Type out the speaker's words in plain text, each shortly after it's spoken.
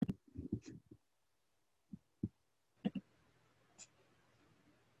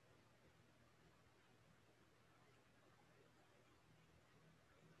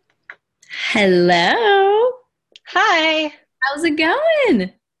Hello. Hi. How's it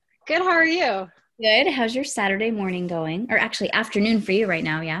going? Good. How are you? Good. How's your Saturday morning going? Or actually afternoon for you right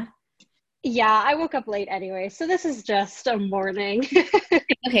now, yeah? Yeah, I woke up late anyway, so this is just a morning.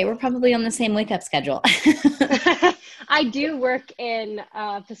 Okay, we're probably on the same wake up schedule. I do work in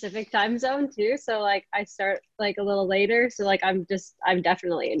Pacific time zone too, so like I start like a little later, so like I'm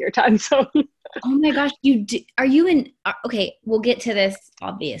definitely in your time zone. Oh my gosh, are you in okay, we'll get to this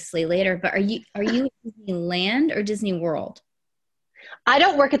obviously later, but are you in Disneyland or Disney World? I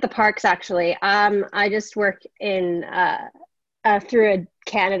don't work at the parks actually. I just work in through a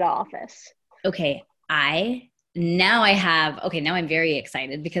Canada office. Okay, now I'm very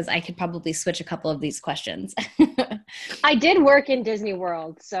excited because I could probably switch a couple of these questions. I did work in Disney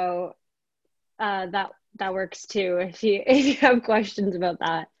World, so that works too if you have questions about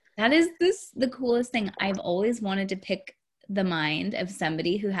that. That is the coolest thing. I've always wanted to pick the mind of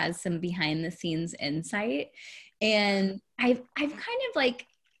somebody who has some behind the scenes insight. And I've kind of like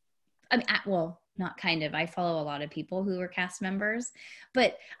well, not kind of. I follow a lot of people who are cast members,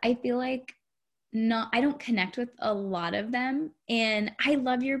 but I feel like not I don't connect with a lot of them. And I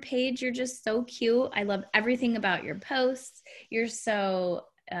love your page. You're just so cute. I love everything about your posts. You're so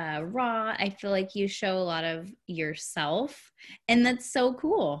raw. I feel like you show a lot of yourself, and that's so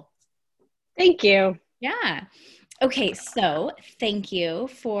cool. Thank you. Yeah. Okay, so thank you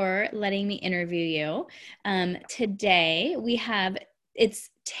for letting me interview you. Today we have it's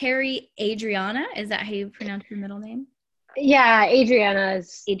Terry Adriana. Is that how you pronounce your middle name? Yeah,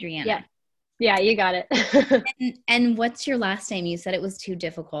 Adriana's. Yeah, Adriana. yeah, you got it. And what's your last name? You said it was too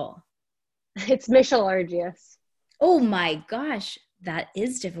difficult. It's Michelle Argius. Oh my gosh, that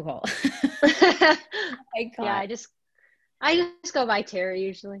is difficult. Oh my Yeah, God. I just go by Terry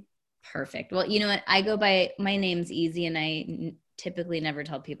usually. Perfect. Well, you know what? I go by my name's easy, and typically never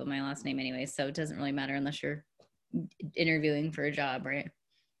tell people my last name anyway, so it doesn't really matter unless you're interviewing for a job, right?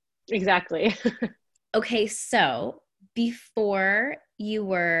 Exactly. Okay, so before you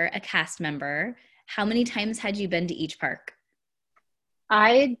were a cast member, how many times had you been to each park?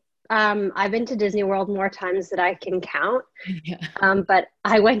 I I've been to Disney World more times than I can count. Yeah. But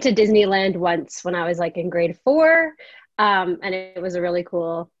I went to Disneyland once when I was like in grade four. And it was a really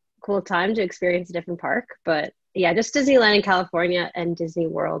cool time to experience a different park. But yeah, just Disneyland in California and Disney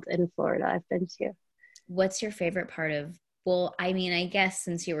World in Florida I've been to. What's your favorite part of, well, I mean, I guess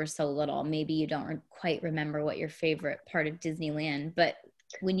since you were so little, maybe you don't quite remember what your favorite part of Disneyland, but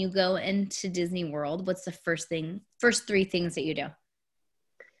when you go into Disney World, what's the first three things that you do?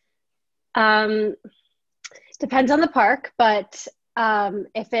 Um, Depends on the park, but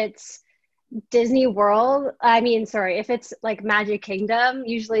if it's Disney World, I mean, sorry, if it's like Magic Kingdom,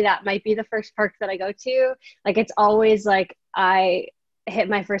 usually that might be the first park that I go to. Like it's always like I hit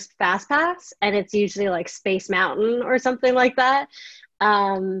my first fast pass and it's usually like Space Mountain or something like that.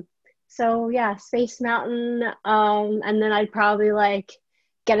 Um, so yeah, Space Mountain, and then I'd probably like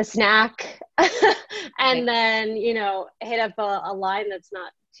get a snack Okay. and then, hit up a line that's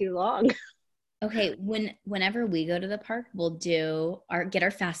not too long. Okay, whenever we go to the park, we'll do our get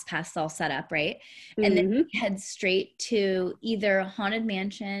our fast pass all set up, right? And then Hmm. we head straight to either Haunted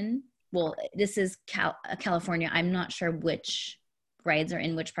Mansion. Well, this is California. I'm not sure which rides are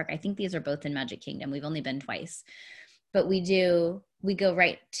in which park. I think these are both in Magic Kingdom. We've only been twice. But we go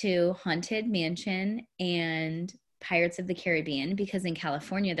right to Haunted Mansion and Pirates of the Caribbean because in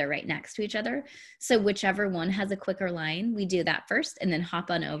California they're right next to each other. So whichever one has a quicker line, we do that first and then hop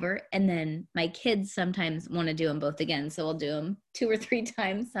on over. And then my kids sometimes want to do them both again, so we'll do them two or three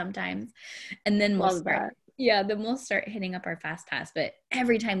times sometimes, and then Love that. we'll start hitting up our fast pass. But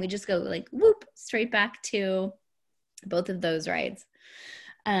every time we just go like whoop straight back to both of those rides.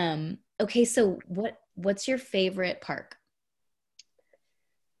 Okay, so what's your favorite park?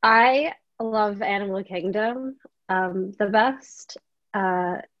 I love Animal Kingdom the best.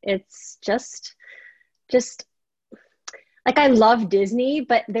 It's just like I love Disney,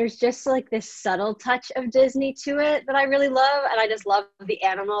 but there's just like this subtle touch of Disney to it that I really love, and I just love the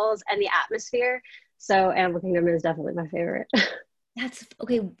animals and the atmosphere. So Animal Kingdom is definitely my favorite. That's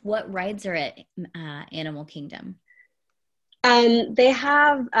okay. What rides are at Animal Kingdom? They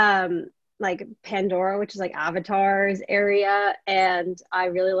have like Pandora, which is like Avatar's area, and I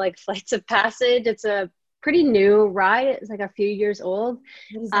really like Flights of Passage. It's a pretty new ride. It's like a few years old.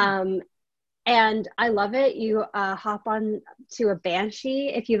 What is that? Um, and I love it. You hop on to a banshee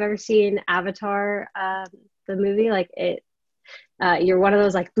if you've ever seen Avatar, the movie. Like it, you're one of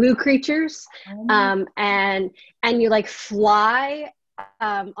those like blue creatures, Oh my, and you like fly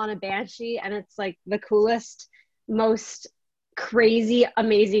on a banshee, and it's like the coolest, most. crazy,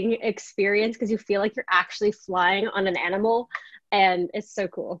 amazing experience because you feel like you're actually flying on an animal, and it's so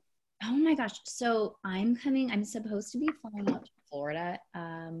cool. Oh my gosh. So I'm supposed to be flying out to Florida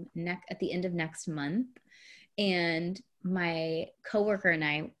at the end of next month. And my coworker and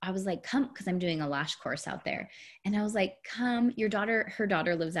I was like, come, because I'm doing a lash course out there. And I was like, come, her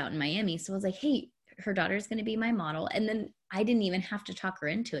daughter lives out in Miami. So I was like, hey, her daughter's going to be my model. And then I didn't even have to talk her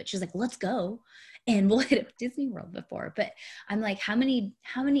into it. She's like, let's go. And we'll hit up Disney World before. But I'm like,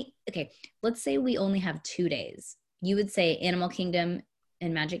 okay, let's say we only have 2 days. You would say Animal Kingdom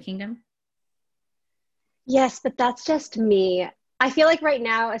and Magic Kingdom? Yes, but that's just me. I feel like right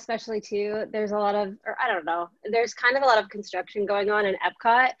now, especially too, there's a lot of, or I don't know, there's kind of a lot of construction going on in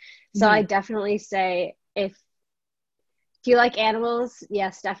Epcot. So I Mhm. definitely say if you like animals,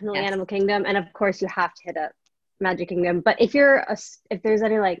 yes, definitely Yes. Animal Kingdom, and of course you have to hit up Magic Kingdom. But if there's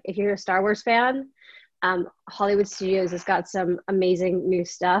any like if you're a Star Wars fan, Hollywood Studios has got some amazing new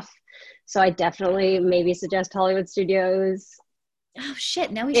stuff. So I definitely maybe suggest Hollywood Studios. Oh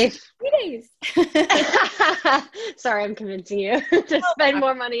shit, now we should If do 3 days. sorry, I'm convincing you to spend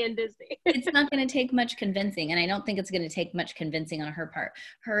more money in Disney. It's not going to take much convincing, and I don't think it's going to take much convincing on her part.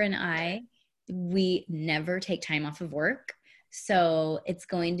 Her and we never take time off of work. So it's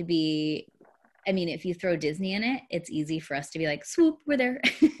going to be, I mean, if you throw Disney in it, it's easy for us to be like, swoop, we're there.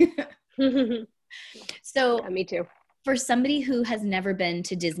 Yeah, So me too. for somebody who has never been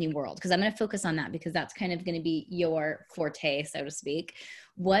to Disney World, because I'm going to focus on that because that's kind of going to be your forte, so to speak.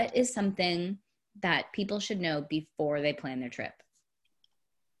 What is something that people should know before they plan their trip?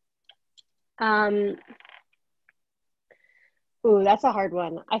 Um, ooh, that's a hard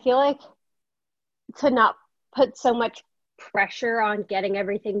one. I feel like to not put so much pressure on getting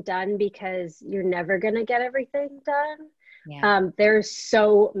everything done because you're never going to get everything done. Yeah. There's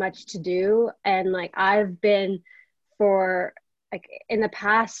so much to do. And like I've been for like in the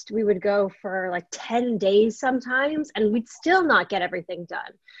past, we would go for like 10 days sometimes and we'd still not get everything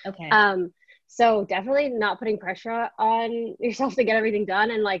done. Okay. So definitely not putting pressure on yourself to get everything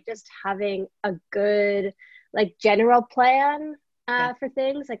done and like just having a good like general plan Yeah. for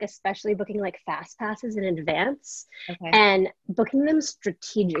things, like especially booking like fast passes in advance Okay. and booking them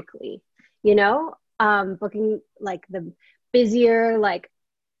strategically, booking like the busier like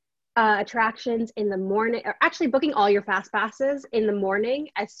attractions in the morning, or actually booking all your fast passes in the morning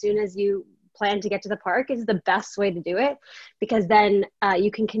as soon as you plan to get to the park is the best way to do it because then you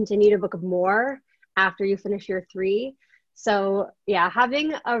can continue to book more after you finish your 3. So yeah,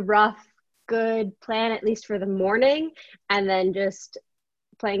 having a rough good plan at least for the morning and then just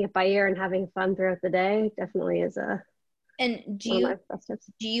playing it by ear and having fun throughout the day definitely is And one of my best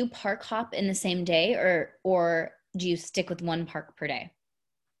tips. do you park hop in the same day, or do you stick with one park per day?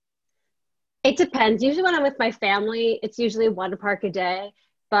 It depends. Usually when I'm with my family, it's usually one park a day.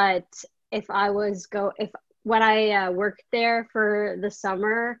 But if when I worked there for the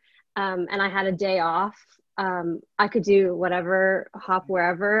summer and I had a day off, I could do whatever, hop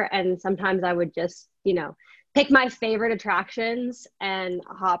wherever. And sometimes I would just, pick my favorite attractions and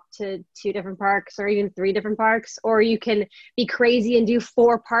hop to 2 different parks or even 3 different parks. Or you can be crazy and do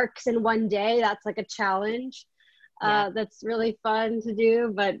 4 parks in one day. That's like a challenge. Yeah. That's really fun to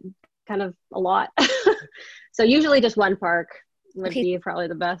do, but kind of a lot. So usually just one park would Okay. be probably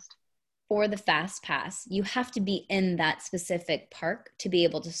the best. For the fast pass, you have to be in that specific park to be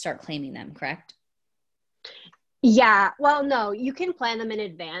able to start claiming them, correct? Yeah, well, no, you can plan them in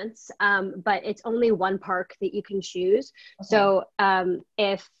advance, but it's only one park that you can choose. Okay. So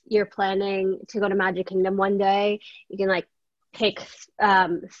if you're planning to go to Magic Kingdom one day, you can like pick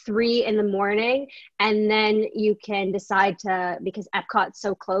 3 in the morning, and then you can decide because Epcot's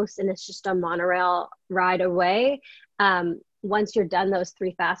so close and it's just a monorail ride away. Once you're done those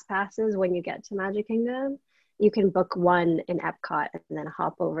 3 fast passes, when you get to Magic Kingdom, you can book one in Epcot and then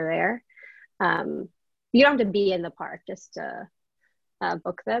hop over there. You don't have to be in the park just to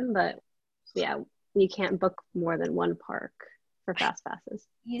book them, but yeah, you can't book more than one park for fast passes.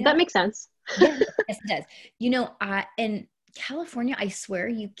 You That know, makes sense. yes, yes, it does. In California, I swear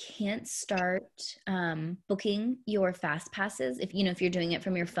you can't start booking your fast passes if you're doing it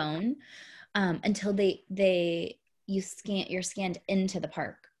from your phone until you're scanned into the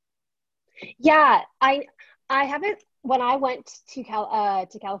park. Yeah, I haven't. When I went to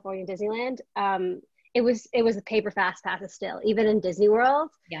California Disneyland, it was a paper fast passes still, even in Disney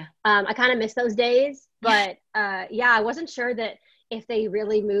World. Yeah. I kind of miss those days, Yeah. but yeah, I wasn't sure that if they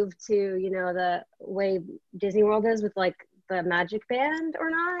really moved to the way Disney World is with like the Magic Band or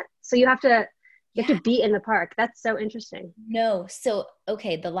not. So you have to Yeah. be in the park. That's so interesting. No. So,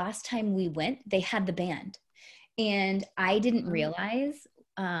 okay, the last time we went, they had the band. And I didn't realize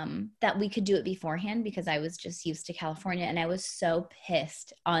that we could do it beforehand because I was just used to California. And I was so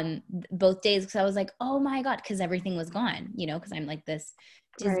pissed on both days because I was like, oh my God, because everything was gone, you know, because I'm like this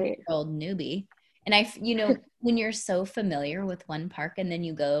Disney Right. World newbie. And you know, when you're so familiar with one park and then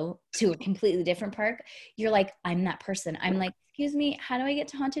you go to a completely different park, you're like, I'm that person. I'm like, excuse me, how do I get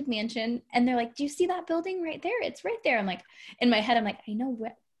to Haunted Mansion? And they're like, do you see that building right there? It's right there. I'm like, in my head, I'm like, I know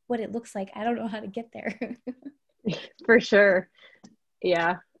what it looks like. I don't know how to get there. For sure.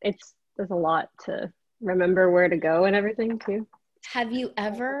 Yeah. There's a lot to remember where to go and everything too. Have you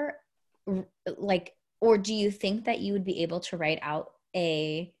ever like, or do you think that you would be able to write out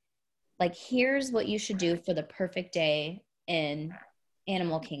like, here's what you should do for the perfect day in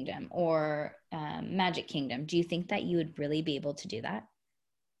Animal Kingdom or Magic Kingdom? Do you think that you would really be able to do that?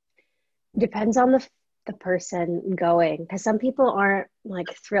 Depends on the person going, because some people aren't like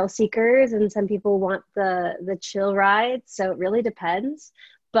thrill seekers and some people want the chill ride, so it really depends.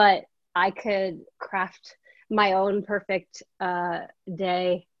 But I could craft my own perfect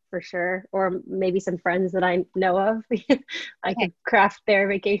day for sure, or maybe some friends that I know of. I Okay. could craft their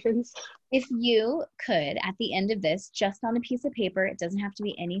vacations. If you could, at the end of this, just on a piece of paper, it doesn't have to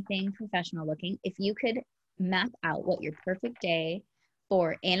be anything professional looking, if you could map out what your perfect day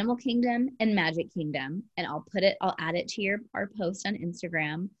for Animal Kingdom and Magic Kingdom, and I'll add it to our post on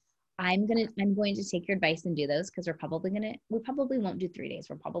Instagram. I'm going to take your advice and do those because we probably won't do 3 days.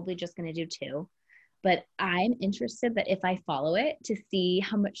 We're probably just gonna do 2. But I'm interested that if I follow it to see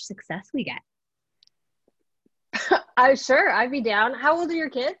how much success we get. I sure I'd be down. How old are your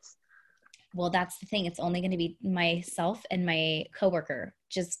kids? Well, that's the thing. It's only going to be myself and my coworker,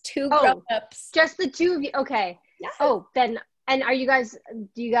 just 2 Oh, grown-ups. just the two of you. Okay. Yes. Oh, then, and do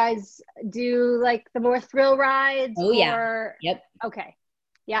you guys do like the more thrill rides Oh yeah. or, Yep. okay.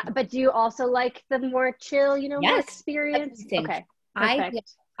 Yeah. But do you also like the more chill, more Yes. experience? Everything. Okay. I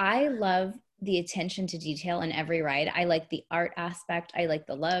Perfect. I love the attention to detail in every ride. I like the art aspect. I like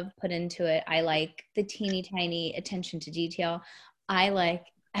the love put into it. I like the teeny tiny attention to detail. I like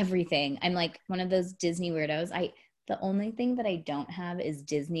everything. I'm like one of those Disney weirdos. The only thing that I don't have is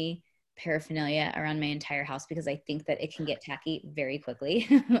Disney paraphernalia around my entire house because I think that it can get tacky very quickly.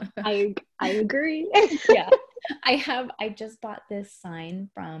 I agree. Yeah. I just bought this sign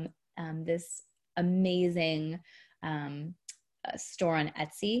from this amazing store on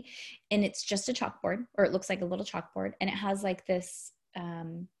Etsy, and it's just a chalkboard, or it looks like a little chalkboard, and it has like this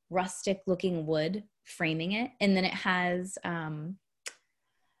rustic looking wood framing it, and then it has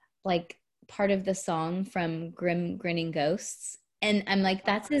like part of the song from Grim Grinning Ghosts. And I'm like,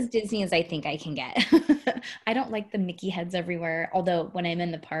 that's as Disney as I think I can get. I don't like the Mickey heads everywhere, although when I'm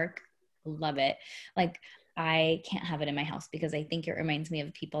in the park, love it. Like, I can't have it in my house because I think it reminds me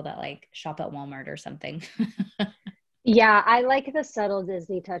of people that like shop at Walmart or something. Yeah, I like the subtle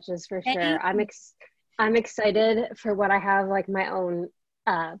Disney touches for sure. I'm excited for what I have like my own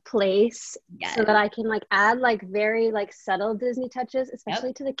place so Yes. that I can like add like very like subtle Disney touches, Yep.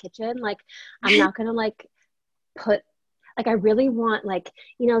 especially to the kitchen. Like I'm not gonna like put like I really want like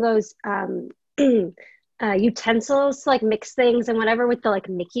those utensils to like mix things and whatever with the like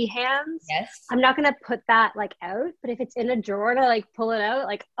Mickey hands. Yes. I'm not gonna put that like out, but if it's in a drawer to like pull it out,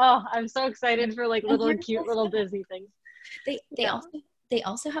 like oh, I'm so excited for like And little here's cute the little stuff. Disney things. They Yeah.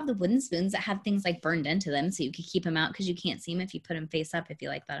 also have the wooden spoons that have things like burned into them, so you could keep them out because you can't see them if you put them face up. If you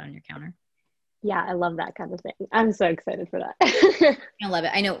like that on your counter, Yeah, I love that kind of thing. I'm so excited for that. I love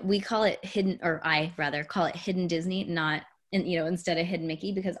it. I know we call it hidden, or I rather call it hidden Disney, not instead of hidden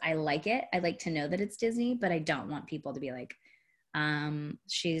Mickey, because I like it. I like to know that it's Disney, but I don't want people to be like,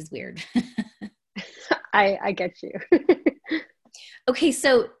 she's weird. I get you. Okay,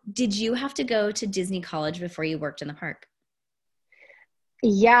 so did you have to go to Disney College before you worked in the park?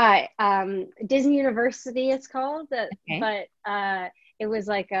 Yeah, Disney University it's called, Okay. but it was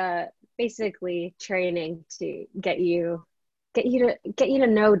like a basically training to get you to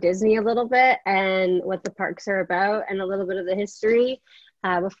know Disney a little bit and what the parks are about and a little bit of the history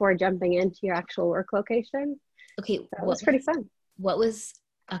before jumping into your actual work location. Okay, So it was pretty fun. what was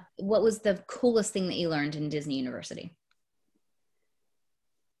what was the coolest thing that you learned in Disney University?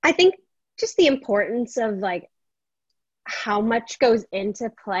 I think just the importance of like how much goes into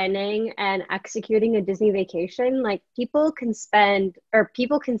planning and executing a Disney vacation. Like people can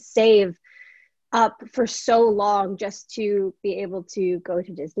save up for so long just to be able to go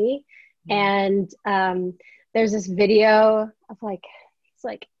to Disney. Yeah. And there's this video of like, it's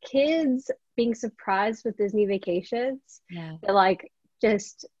like kids being surprised with Disney vacations. Yeah. They're like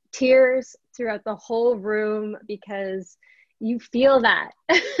just tears throughout the whole room because you feel that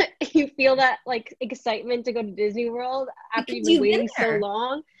you feel that like excitement to go to Disney World after Because you've been you've been waiting so there.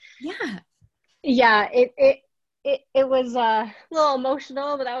 long. Yeah. Yeah, it was a little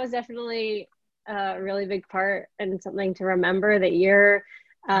emotional, but that was definitely a really big part and something to remember, that you're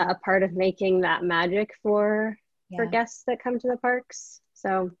Yeah. a part of making that magic for Yeah. guests that come to the parks.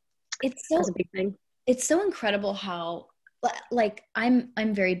 So It's that's so a big thing. it's so incredible how, like, I'm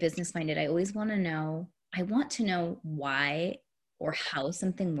very business minded. I want to know why or how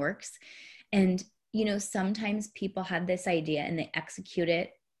something works. And sometimes people have this idea and they execute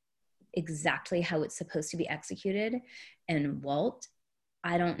it exactly how it's supposed to be executed. And Walt,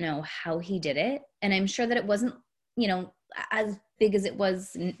 I don't know how he did it. And I'm sure that it wasn't, as big as it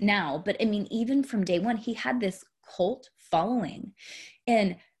was now. But I mean, even from day one, he had this cult following.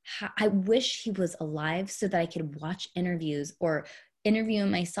 And I wish he was alive so that I could watch interviews or interview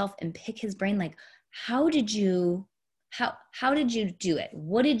him myself and pick his brain. Like, how did you how did you do it?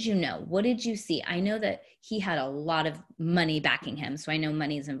 What did you know? What did you see? I know that he had a lot of money backing him, so I know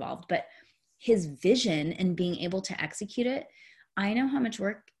money is involved, but his vision and being able to execute it, I know how much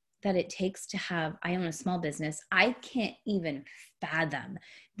work that it takes to have. I own a small business. I can't even fathom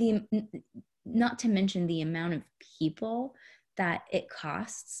the, not to mention the amount of people that it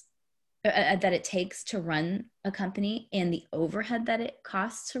costs, that it takes to run a company, and the overhead that it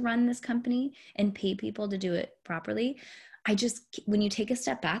costs to run this company and pay people to do it properly. I just, when you take a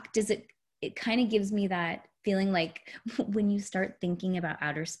step back, it kind of gives me that feeling like when you start thinking about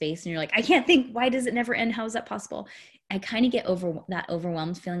outer space and you're like, I can't think, why does it never end? How is that possible? I kind of get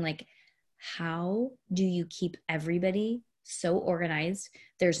overwhelmed feeling like, how do you keep everybody so organized?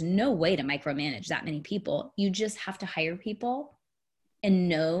 There's no way to micromanage that many people. You just have to hire people and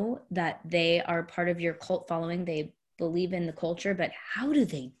know that they are part of your cult following. They believe in the culture, but how do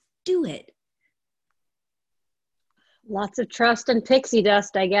they do it? Lots of trust and pixie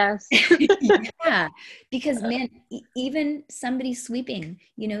dust, I guess. Yeah, because man, even somebody sweeping,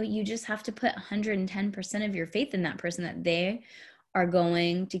 you just have to put 110% of your faith in that person, that they are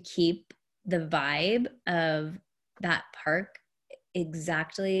going to keep the vibe of that park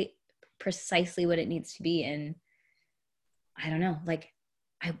exactly, precisely what it needs to be. And I don't know, like,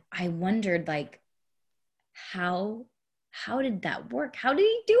 I wondered, like, how did that work? How did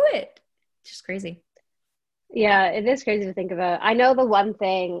he do it? Just crazy. Yeah, it is crazy to think about. I know the one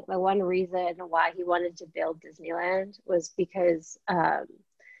reason why he wanted to build Disneyland was because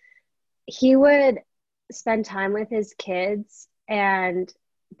he would spend time with his kids, and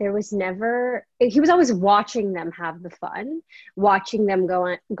he was always watching them have the fun, watching them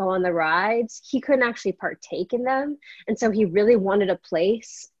go on the rides. He couldn't actually partake in them. And so he really wanted a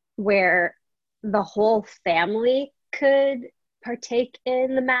place where the whole family could partake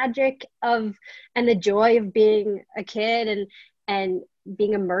in the magic of and the joy of being a kid, and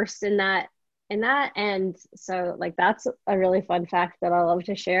being immersed in that. And so, like, that's a really fun fact that I love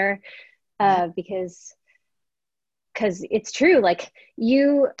to share, Yeah. because it's true. Like,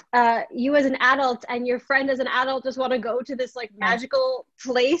 you as an adult and your friend as an adult just want to go to this like Yeah. magical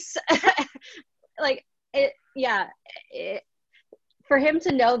place. Like, yeah, it, for him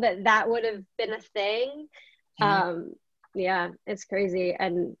to know that that would have been a thing. I know. Yeah, it's crazy.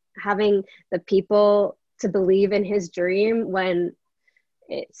 And having the people to believe in his dream when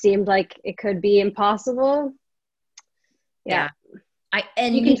it seemed like it could be impossible. Yeah, Yeah.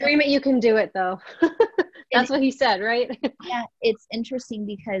 And you can dream it, you can do it, though. and That's what he said, right? yeah, it's interesting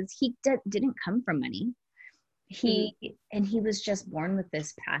because he didn't come from money. Mhm. He was just born with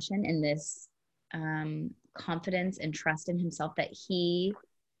this passion and this confidence and trust in himself that he,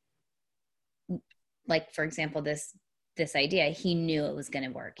 like, for example, this idea, he knew it was going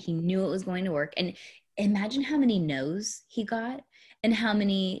to work. He knew it was going to work. And imagine how many no's he got and how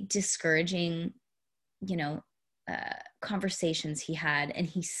many discouraging, you know, conversations he had, and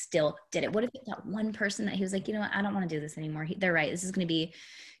he still did it. What if that one person that he was like, you know what, I don't want to do this anymore. They're right. This is going to be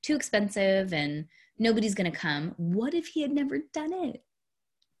too expensive and nobody's going to come. What if he had never done it?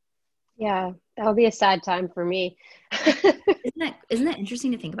 Yeah, that would be a sad time for me. Isn't that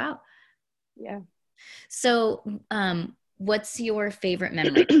interesting to think about? Yeah. So, what's your favorite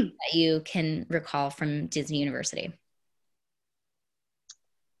memory that you can recall from Disney University?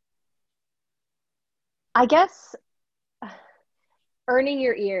 I guess earning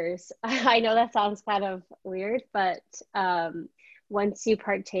your ears. I know that sounds kind of weird, but once you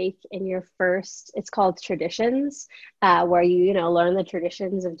partake in your first, it's called traditions, where you learn the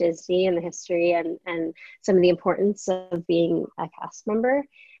traditions of Disney and the history, and some of the importance of being a cast member.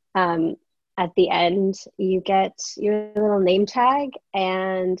 Um, at the end, you get your little name tag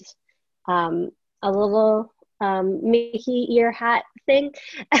and um, a little Mickey ear hat thing.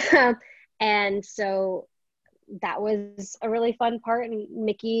 And so that was a really fun part. And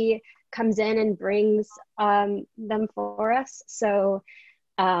Mickey comes in and brings them for us. So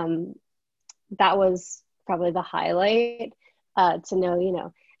that was probably the highlight, to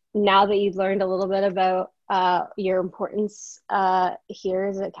know, now that you've learned a little bit about your importance here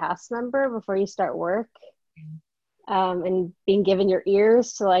as a cast member before you start work, and being given your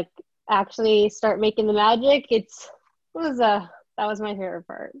ears to like actually start making the magic. That was my favorite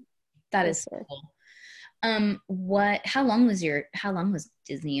part. That is so cool. How long was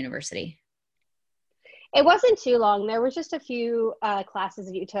Disney University? It wasn't too long. There was just a few classes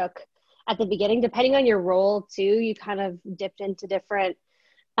that you took at the beginning. Depending on your role too, you kind of dipped into different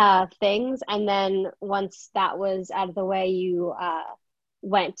things. And then once that was out of the way, you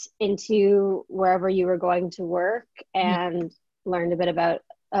went into wherever you were going to work and learned a bit about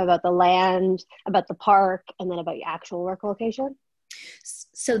the land, about the park, and then about your actual work location.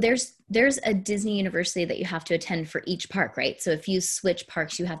 So there's a Disney University that you have to attend for each park, right? So if you switch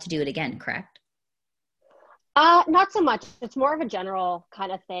parks, you have to do it again, correct? Not so much. It's more of a general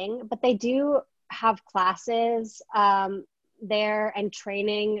kind of thing, but they do have classes there and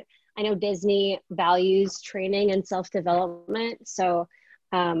training. I know Disney values training and self-development, so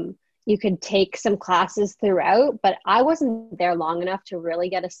you could take some classes throughout, but I wasn't there long enough to really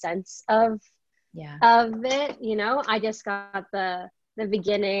get a sense of it. I just got the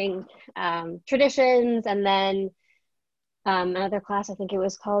beginning traditions, and then another class, I think it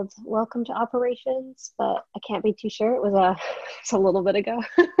was called Welcome to Operations, but I can't be too sure. It's a little bit ago.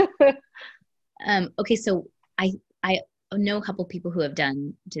 Okay, so I know a couple people who have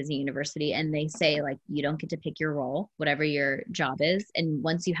done Disney University, and they say like you don't get to pick your role, whatever your job is, and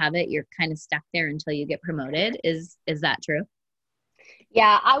once you have it, you're kind of stuck there until you get promoted. Is that true?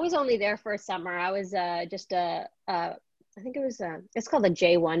 Yeah, I was only there for a summer. I was just I think it's called a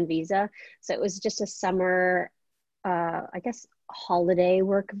J1 visa. So it was just a summer, I guess, holiday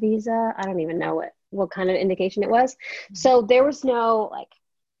work visa. I don't even know what kind of indication it was. So there was no like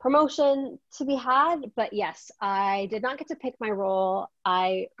promotion to be had, but yes, I did not get to pick my role.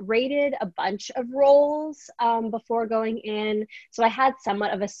 I rated a bunch of roles before going in. So I had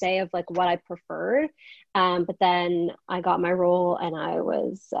somewhat of a say of like what I preferred. But then I got my role and I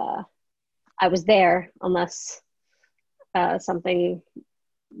was there unless something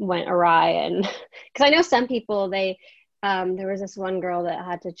went awry. And because I know some people, there was this one girl that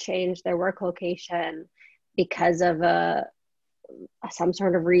had to change their work location because of some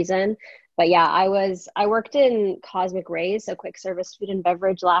sort of reason. But yeah, I worked in Cosmic Rays, so quick service food and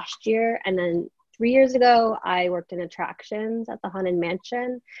beverage, last year, and then 3 years ago I worked in attractions at the Haunted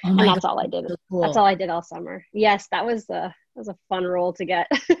Mansion. Oh my and that's God, all I did. so cool. That's all I did all summer. Yes, that was a fun role to get.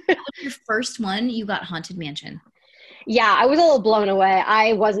 That was your first one? You got Haunted Mansion? Yeah, I was a little blown away.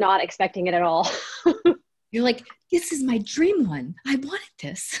 I was not expecting it at all. You're like, this is my dream one. I wanted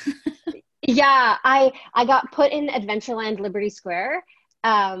this. Yeah, I got put in Adventureland Liberty Square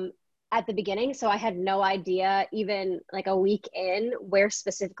at the beginning, so I had no idea, even like a week in, where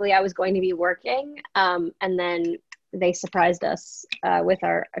specifically I was going to be working. And then they surprised us with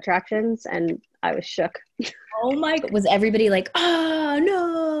our attractions, and I was shook. Oh my God. Was everybody like, oh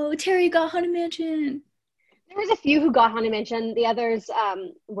no, Terry got Haunted Mansion? There was a few who got Haunted Mansion. The others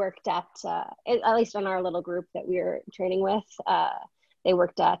worked at least on our little group that we were training with, they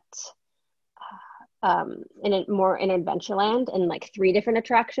worked at in Adventureland and like 3 different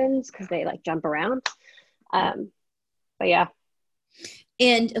attractions because they like jump around. But yeah.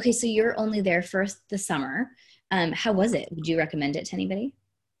 And okay, so you're only there for the summer. How was it? Would you recommend it to anybody?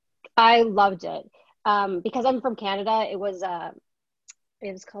 I loved it. Because I'm from Canada, it was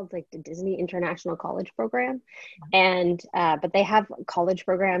called like the Disney International College Program. And but they have college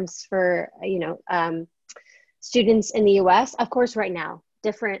programs for students in the US. Of course, right now,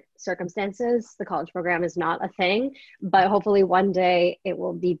 different circumstances, the college program is not a thing, but hopefully one day it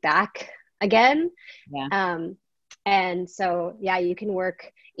will be back again. Yeah. And so, yeah, you can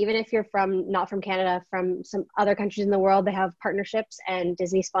work, even if you're not from Canada, from some other countries in the world. They have partnerships, and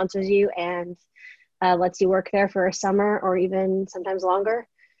Disney sponsors you and lets you work there for a summer or even sometimes longer.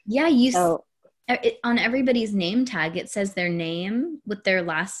 Yeah, on everybody's name tag, it says their name with their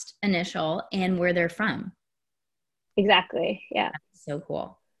last initial and where they're from. Exactly. Yeah. That's so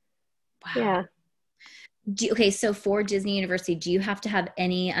cool. Wow. Yeah. Okay, so for Disney University, do you have to have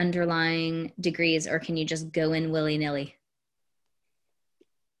any underlying degrees, or can you just go in willy-nilly?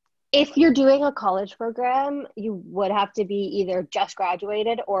 If you're doing a college program, you would have to be either just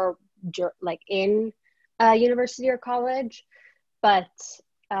graduated or like in university or college. But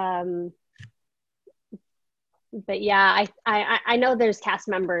but yeah, I know there's cast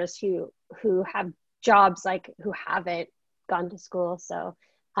members who have jobs like who haven't gone to school, so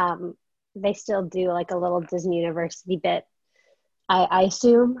um, they still do like a little Disney University bit, I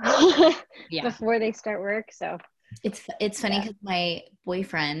assume, Yeah. before they start work. So It's funny yeah. because my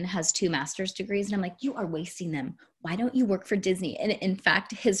boyfriend has 2 master's degrees, and I'm like, you are wasting them. Why don't you work for Disney? And in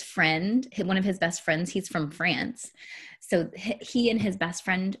fact, his friend, one of his best friends, he's from France. So he and his best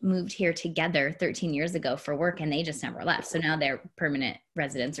friend moved here together 13 years ago for work, and they just never left. So now they're permanent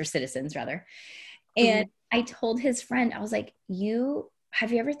residents, or citizens rather. And Mhm. I told his friend, I was like,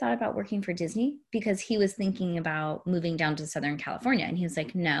 have you ever thought about working for Disney? Because he was thinking about moving down to Southern California. And he was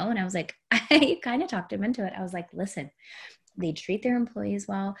like, no. And I was like, I kind of talked him into it. I was like, listen, they treat their employees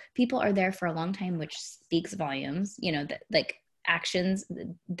well. People are there for a long time, which speaks volumes, that like actions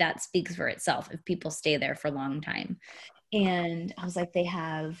that speaks for itself if people stay there for a long time. And I was like, they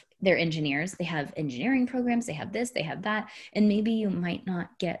have their engineers, they have engineering programs, they have this, they have that. And maybe you might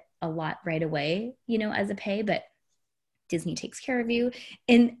not get a lot right away, as a pay, but Disney takes care of you.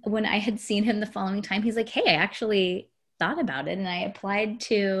 And when I had seen him the following time, he's like, hey, I actually thought about it and I applied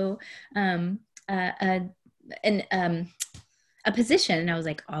to um, a, a, an, a position. And I was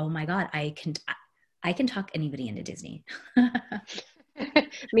like, oh my God, I can talk anybody into Disney.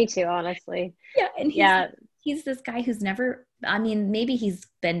 Me too, honestly. Yeah, and Yeah. he's this guy who's never, I mean, maybe he's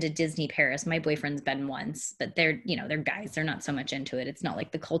been to Disney Paris. My boyfriend's been once, but they're guys, they're not so much into it. It's not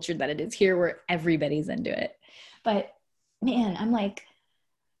like the culture that it is here where everybody's into it. But man, I'm like,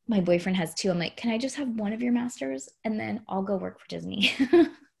 my boyfriend has 2. I'm like, can I just have one of your masters and then I'll go work for Disney?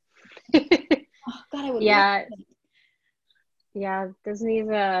 Oh God, I would love Yeah, it. yeah, Disney's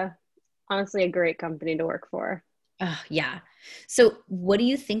honestly a great company to work for. Oh, yeah. So what do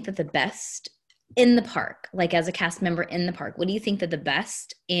you think that the best in the park, like as a cast member in the park, what do you think that the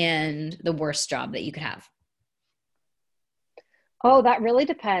best and the worst job that you could have? Oh, that really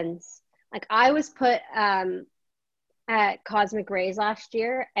depends. Like I was put at Cosmic Rays last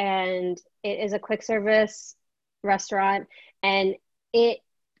year, and it is a quick service restaurant, and it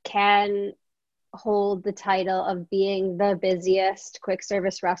can hold the title of being the busiest quick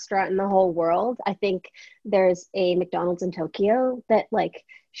service restaurant in the whole world. I think there's a McDonald's in Tokyo that like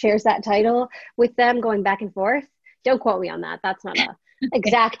shares that title with them, going back and forth. Don't quote me on that. That's not a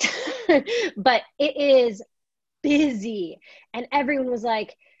exact, but it is busy. And everyone was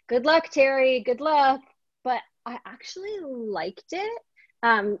like, good luck, Terry, good luck. But I actually liked it.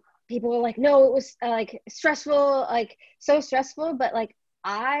 People were like, no, it was like stressful, like so stressful. But like,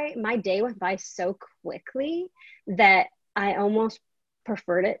 my day went by so quickly that I almost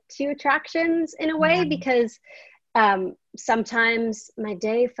preferred it to attractions in a way, Yeah. because sometimes my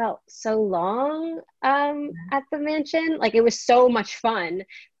day felt so long at the mansion. Like it was so much fun.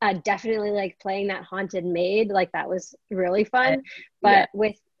 Definitely like playing that haunted maid, like that was really fun. Yeah.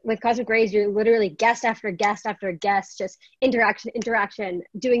 But with Cosmic Rays, you're literally guest after guest after guest, just interaction,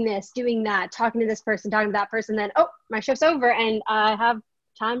 doing this, doing that, talking to this person, talking to that person. Then, oh, my shift's over and I have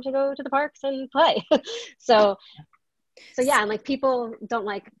time to go to the parks and play. so yeah, and like people don't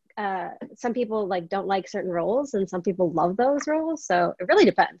like some people like don't like certain roles and some people love those roles, so it really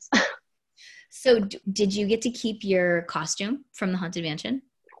depends. So did you get to keep your costume from the Haunted Mansion?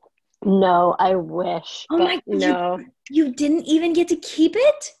 No, I wish, Oh but my God, no. you didn't even get to keep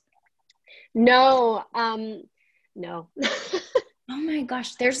it? No, no. Oh my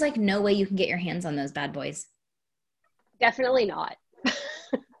gosh, there's like no way you can get your hands on those bad boys. Definitely not.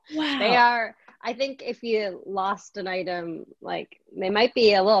 They Wow. are, I think if you lost an item, like they might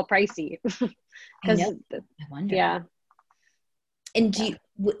be a little pricey. I know. Because I wonder. yeah. And do Yeah.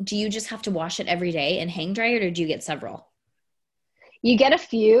 you do you just have to wash it every day and hang dry it, or do you get several? You get a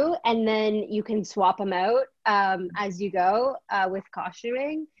few and then you can swap them out as you go with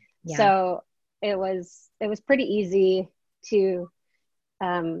costuming. Yeah. So it was pretty easy to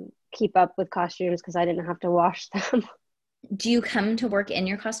keep up with costumes because I didn't have to wash them. Do you come to work in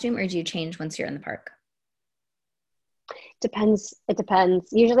your costume, or do you change once you're in the park? Depends. It depends.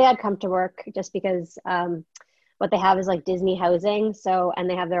 Usually I'd come to work just because what they have is like Disney housing. So, and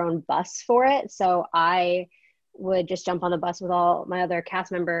they have their own bus for it. So I would just jump on the bus with all my other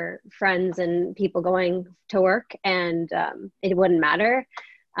cast member friends and people going to work, and it wouldn't matter.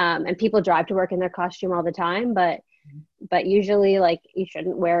 And people drive to work in their costume all the time, but usually like you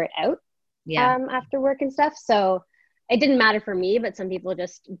shouldn't wear it out Yeah. after work and stuff. So it didn't matter for me, but some people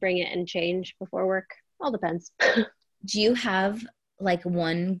just bring it and change before work. All depends. Do you have like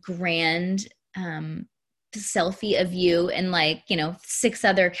one grand selfie of you and like, 6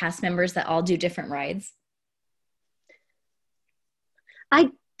 other cast members that all do different rides?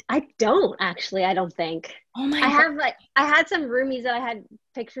 I I don't actually. I don't think. Oh my I God. have like I had some roomies that I had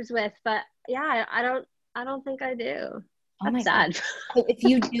pictures with, but yeah, I don't think I do. Oh my That's God. sad. So if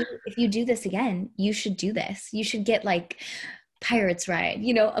you do this again, you should do this. You should get like Pirates Ride,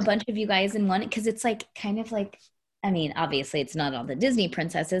 a bunch of you guys in one, because it's like kind of like, I mean, obviously it's not all the Disney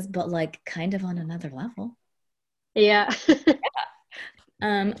princesses, but like kind of on another level. Yeah.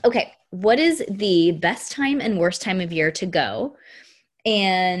 Okay. What is the best time and worst time of year to go?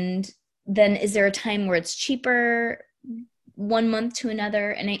 And then is there a time where it's cheaper one month to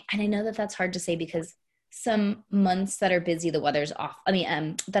another? And I know that that's hard to say because some months that are busy, the weather's off. I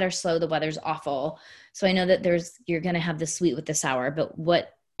mean, that are slow, the weather's awful. So I know that you're going to have the sweet with the sour, but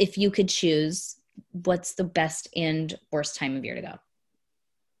what, if you could choose, what's the best and worst time of year to go?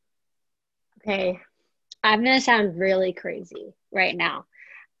 Okay. I'm gonna sound really crazy right now.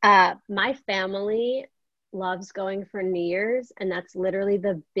 My family loves going for New Year's, and that's literally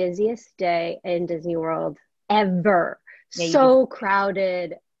the busiest day in Disney World ever. Yeah, you do. So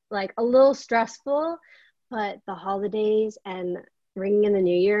crowded, like a little stressful, but the holidays and ringing in the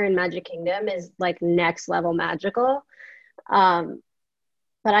New Year in Magic Kingdom is like next level magical. Um,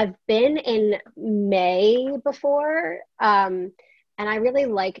 but I've been in May before. And I really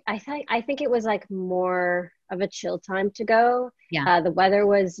like I think it was like more of a chill time to go. Yeah. The weather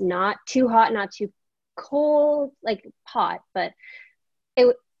was not too hot, not too cold, like hot, but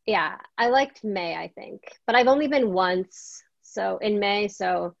it yeah, I liked May, I think. But I've only been once, so in May,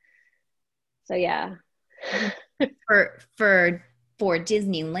 so yeah. For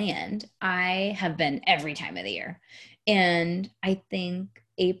Disneyland, I have been every time of the year. And I think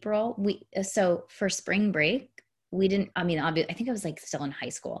April, so for spring break, we didn't, I mean, obviously, I think I was like still in high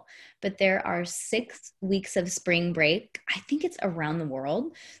school, but there are 6 weeks of spring break. I think it's around the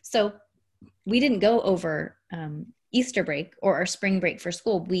world. So we didn't go over Easter break or our spring break for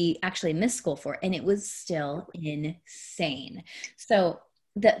school. We actually missed school for it, and it was still insane. So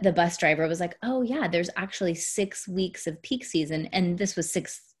the bus driver was like, "Oh yeah, there's actually 6 weeks of peak season," and this was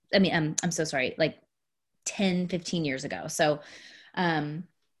six. I mean, I'm so sorry, like 10, 15 years ago. Um,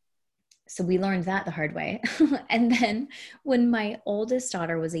 so we learned that the hard way. And then when my oldest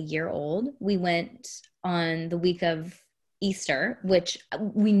daughter was a year old, we went on the week of Easter, which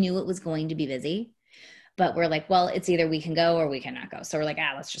we knew it was going to be busy, but we're like, well, it's either we can go or we cannot go. So we're like,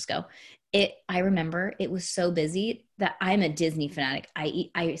 let's just go. I remember it was so busy that I'm a Disney fanatic.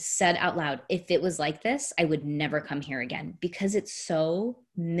 I said out loud, if it was like this, I would never come here again because it's so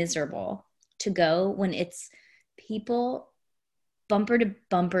miserable to go when it's people bumper to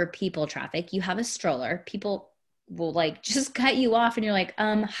bumper people traffic. You have a stroller, people will like just cut you off and you're like,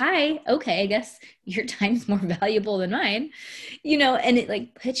 hi, okay, I guess your time's more valuable than mine, and it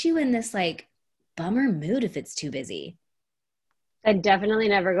like puts you in this like bummer mood if it's too busy. I definitely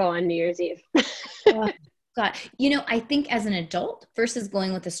never go on New Year's Eve. Oh, God, I think as an adult versus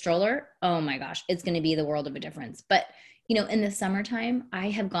going with a stroller, oh my gosh, it's going to be the world of a difference. But, in the summertime,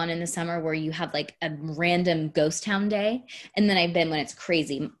 I have gone in the summer where you have like a random ghost town day. And then I've been when it's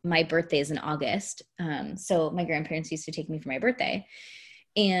crazy. My birthday is in August. So my grandparents used to take me for my birthday.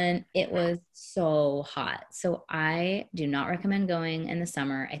 And it was so hot. So I do not recommend going in the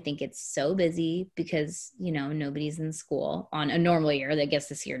summer. I think it's so busy because, nobody's in school on a normal year. I guess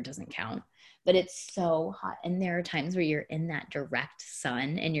this year doesn't count, but it's so hot. And there are times where you're in that direct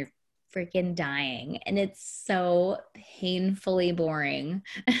sun and you're freaking dying and it's so painfully boring.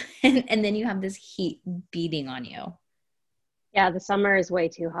 And then you have this heat beating on you. Yeah, the summer is way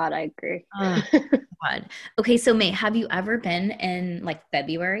too hot. I agree. Oh, God. Okay, so May, have you ever been in like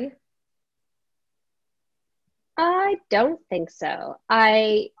February? I don't think so.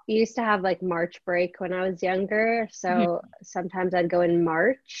 I used to have like March break when I was younger, Mhm. so sometimes I'd go in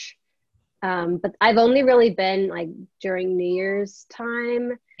March. But I've only really been like during New Year's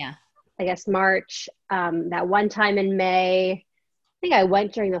time, Yeah. I guess March, that one time in May. I think I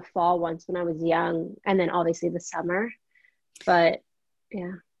went during the fall once when I was young, and then obviously the summer. But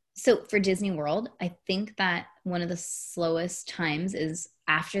yeah. So for Disney World, I think that one of the slowest times is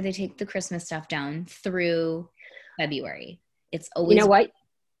after they take the Christmas stuff down through February. It's You know always, what?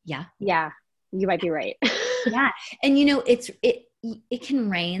 yeah. Yeah, you might be right. Yeah. And it can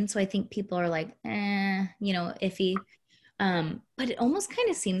rain. So I think people are like, iffy. But it almost kind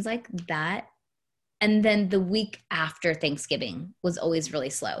of seems like that. And then the week after Thanksgiving was always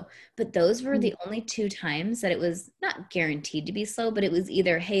really slow. But those were the only 2 times that it was not guaranteed to be slow, but it was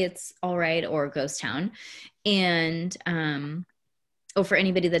either, hey, it's all right, or ghost town. And for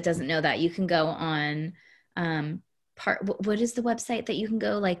anybody that doesn't know that, you can go on what is the website that you can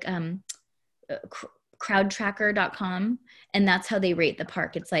go like crowdtracker.com, and that's how they rate the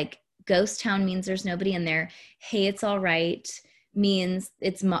park. It's like ghost town means there's nobody in there. Hey, it's all right means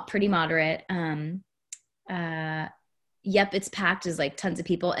it's pretty moderate. Yep, it's packed is like tons of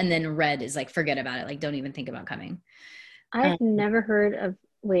people. And then red is like, forget about it. Like, don't even think about coming. I've never heard of,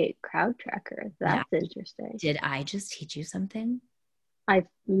 Crowd Tracker. That's yeah. Interesting. Did I just teach you something?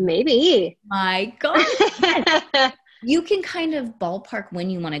 Maybe. My God. You can kind of ballpark when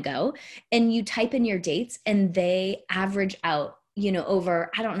you want to go, and you type in your dates and they average out, you know,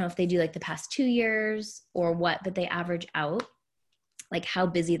 over, I don't know if they do like the past 2 years or what, but they average out like how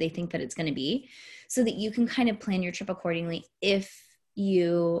busy they think that it's going to be, so that you can kind of plan your trip accordingly if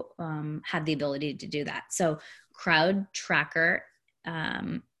you have the ability to do that. So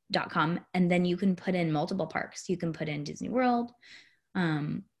crowdtracker.com, and then you can put in multiple parks. You can put in Disney World,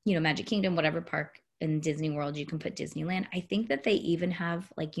 you know, Magic Kingdom, whatever park in Disney World, you can put Disneyland. I think that they even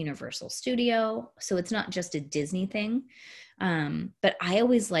have like Universal Studio. So it's not just a Disney thing. But I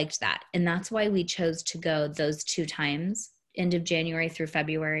always liked that. And that's why we chose to go those 2 times, end of January through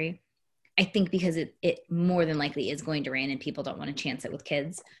February. I think because it more than likely is going to rain and people don't want to chance it with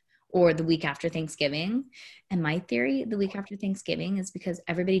kids, or the week after Thanksgiving. And my theory, the week after Thanksgiving, is because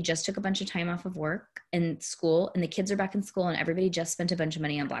everybody just took a bunch of time off of work and school, and the kids are back in school, and everybody just spent a bunch of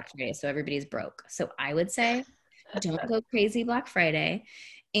money on Black Friday. So everybody's broke. So I would say don't go crazy Black Friday,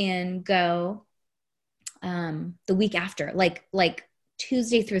 and go the week after, like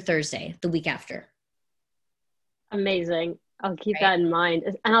Tuesday through Thursday, the week after. Amazing. I'll keep that in mind.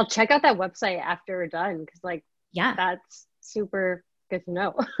 And I'll check out that website after we're done, because that's super good to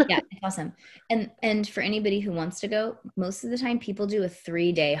know. Yeah, it's awesome. And for anybody who wants to go, most of the time people do a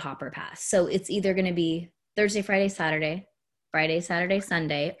 3-day hopper pass. So it's either going to be Thursday, Friday, Saturday, Friday, Saturday,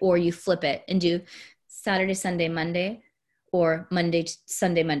 Sunday, or you flip it and do Saturday, Sunday, Monday, or Monday,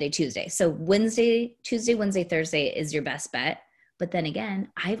 Sunday, Monday, Tuesday. So Tuesday, Wednesday, Thursday is your best bet. But then again,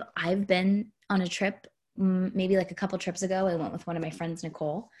 I've been on a trip, maybe like a couple trips ago. I went with one of my friends,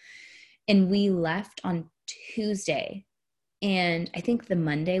 Nicole, and we left on Tuesday. And I think the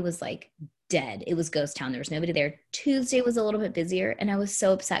Monday was like dead. It was ghost town. There was nobody there. Tuesday was a little bit busier. And I was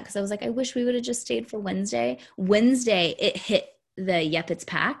so upset because I was like, I wish we would have just stayed for Wednesday. Wednesday, it hit the, yep, it's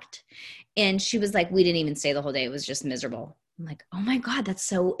packed. And she was like, we didn't even stay the whole day. It was just miserable. I'm like, oh my God, it's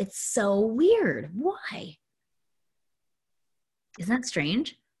so weird. Why? Isn't that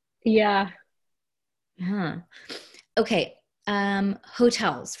strange? Yeah. Huh. Okay.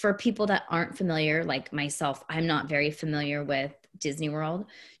 Hotels, for people that aren't familiar, like myself, I'm not very familiar with Disney World.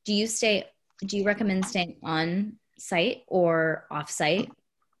 Do you recommend staying on site or off site,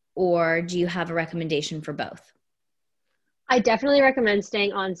 or do you have a recommendation for both? I definitely recommend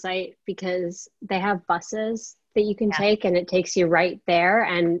staying on site, because they have buses that you can take, and it takes you right there.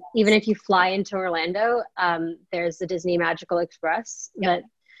 And even if you fly into Orlando, there's the Disney Magical Express that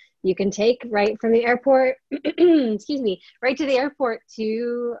you can take right from the airport, excuse me, right to the airport to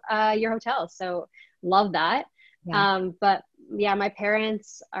your hotel. So love that. Yeah. But yeah, my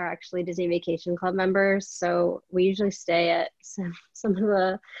parents are actually Disney Vacation Club members. So we usually stay at some of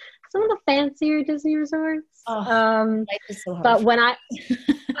the fancier Disney resorts. Life is so hard. But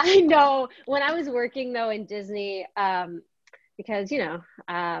I know when I was working though in Disney, because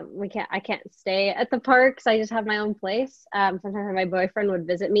I can't stay at the parks. I just have my own place. Sometimes my boyfriend would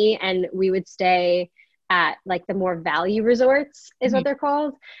visit me, and we would stay at like the more value resorts is what they're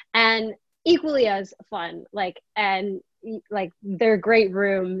called, and equally as fun. They're great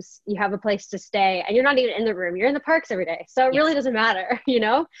rooms. You have a place to stay, and you're not even in the room. You're in the parks every day, so it really doesn't matter.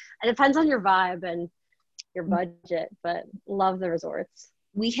 It depends on your vibe and your budget, but love the resorts.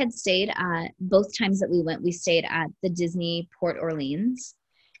 We had stayed at both times that we went, we stayed at the Disney Port Orleans.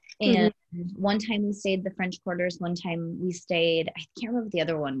 And one time we stayed the French Quarters. One time we stayed, I can't remember what the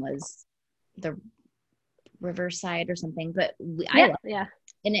other one was, the Riverside or something, but I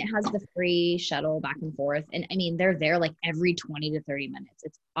and it has the free shuttle back and forth. And I mean, they're there like every 20 to 30 minutes.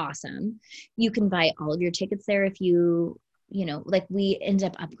 It's awesome. You can buy all of your tickets there if like we end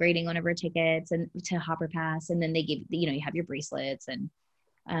up upgrading one of our tickets and to Hopper Pass, and then they give, you have your bracelets. And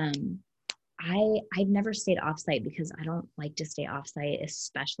I've never stayed offsite because I don't like to stay offsite,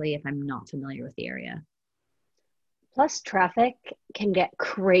 especially if I'm not familiar with the area. Plus traffic can get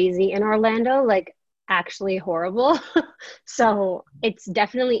crazy in Orlando, like actually horrible. So it's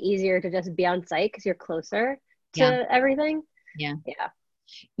definitely easier to just be on site because you're closer to everything. Yeah.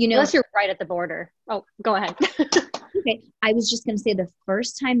 Unless you're right at the border. Oh, go ahead. Okay. I was just going to say, the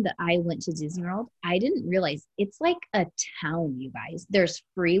first time that I went to Disney World, I didn't realize it's like a town, you guys. There's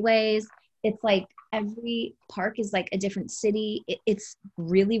freeways. It's like every park is like a different city. It's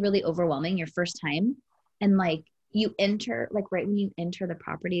really, really overwhelming your first time. And like you enter, like right when you enter the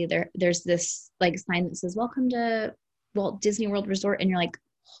property, there's this like sign that says, "Welcome to Walt Disney World Resort." And you're like,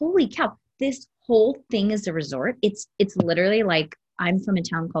 holy cow, this whole thing is a resort. It's literally like, I'm from a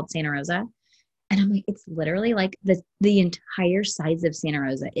town called Santa Rosa. And I'm like, it's literally like the entire size of Santa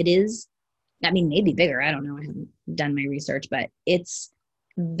Rosa. It is, I mean, maybe bigger. I don't know. I haven't done my research, but it's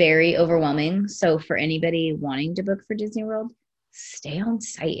very overwhelming. So for anybody wanting to book for Disney World, stay on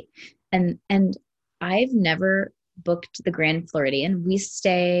site. And I've never booked the Grand Floridian. We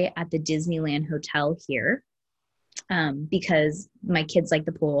stay at the Disneyland Hotel here, because my kids like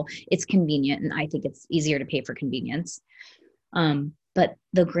the pool. It's convenient, and I think it's easier to pay for convenience. But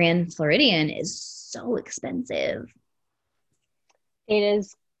the Grand Floridian is so expensive. It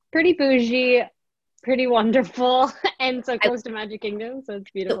is pretty bougie, pretty wonderful, and so close to Magic Kingdom, so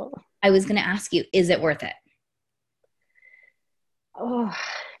it's beautiful. I was going to ask you, is it worth it? Oh,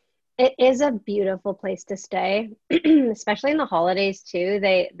 it is a beautiful place to stay, especially in the holidays too.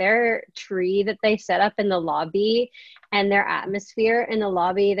 Their tree that they set up in the lobby and their atmosphere in the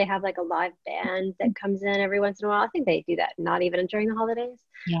lobby, they have like a live band that comes in every once in a while. I think they do that not even during the holidays.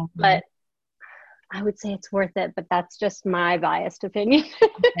 Yeah. But I would say it's worth it, but that's just my biased opinion.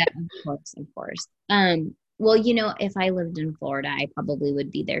 Yeah, of course, of course. Well, you know, if I lived in Florida, I probably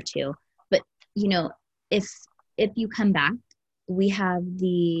would be there too. But you know, if you come back, we have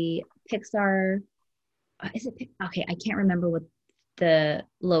the Pixar. Is it okay? I can't remember what the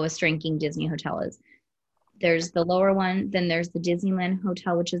lowest ranking Disney hotel is. There's the lower one, then there's the Disneyland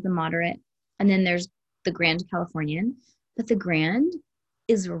Hotel, which is the moderate, and then there's the Grand Californian. But the Grand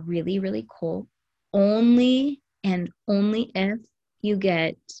is really, really cool. Only and only if you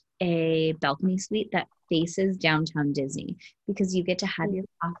get a balcony suite that faces downtown Disney, because you get to have your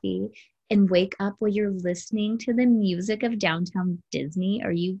coffee and wake up while you're listening to the music of downtown Disney.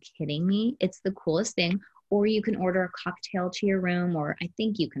 Are you kidding me? It's the coolest thing. Or you can order a cocktail to your room, or I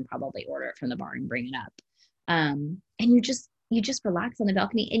think you can probably order it from the bar and bring it up. And you just relax on the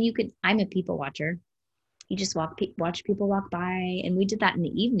balcony, and I'm a people watcher. You just watch people walk by, and we did that in the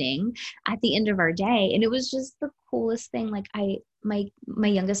evening at the end of our day, and it was just the coolest thing. Like my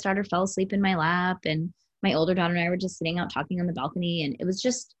youngest daughter fell asleep in my lap, and my older daughter and I were just sitting out talking on the balcony, and it was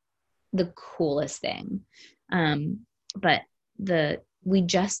just the coolest thing. But we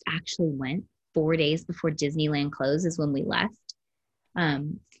just actually went 4 days before Disneyland closes when we left.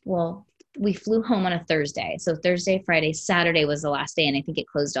 Well, we flew home on a Thursday. So Thursday, Friday, Saturday was the last day, and I think it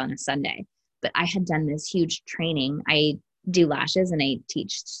closed on a Sunday. But I had done this huge training. I do lashes, and I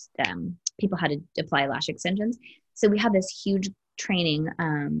teach people how to apply lash extensions. So we had this huge training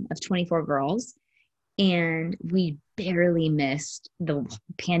of 24 girls, and we barely missed the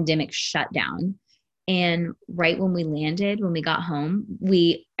pandemic shutdown. And right when we landed, when we got home,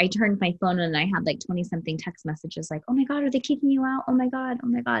 I turned my phone on, and I had like 20 something text messages like, "Oh my God, are they kicking you out? Oh my God. Oh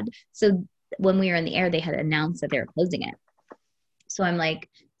my God." So when we were in the air, they had announced that they were closing it. So I'm like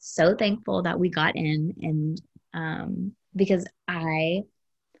so thankful that we got in. And because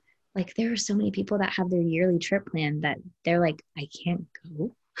there are so many people that have their yearly trip planned that they're like, I can't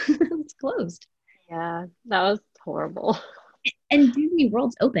go. It's closed. Yeah, that was horrible. And Disney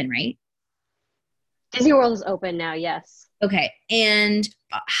World's open, right? Disney World is open now, yes. Okay. And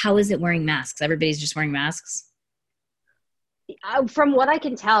how is it wearing masks? Everybody's just wearing masks? From what I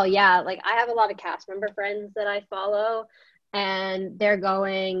can tell, yeah. Like I have a lot of cast member friends that I follow, and they're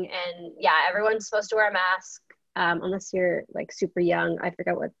going, and yeah, everyone's supposed to wear a mask, unless you're like super young. I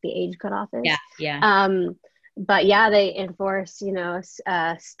forget what the age cutoff is. Yeah. But yeah, they enforce,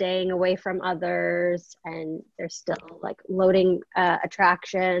 staying away from others, and they're still like loading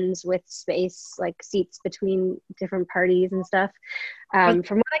attractions with space, like seats between different parties and stuff. From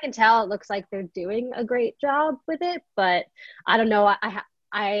what I can tell, it looks like they're doing a great job with it, but I don't know.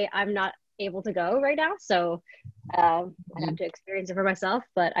 I'm not able to go right now, so I have to experience it for myself,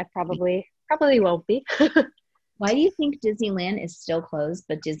 but I probably won't be. Why do you think Disneyland is still closed,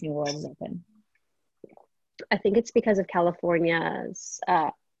 but Disney World is open? I think it's because of California's.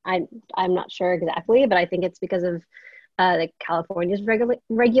 I'm not sure exactly, but I think it's because of California's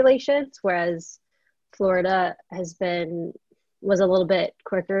regulations, whereas Florida was a little bit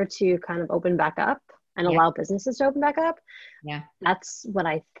quicker to kind of open back up and allow businesses to open back up. Yeah, that's what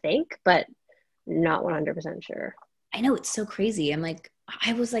I think, but not 100% sure. I know, it's so crazy.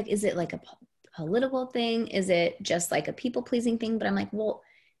 I was like, is it like a political thing? Is it just like a people pleasing thing? But I'm like, well,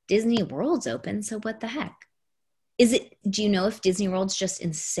 Disney World's open, so what the heck? Do you know if Disney World's just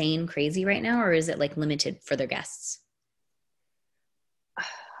insane crazy right now, or is it like limited for their guests?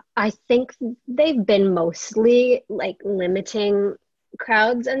 I think they've been mostly like limiting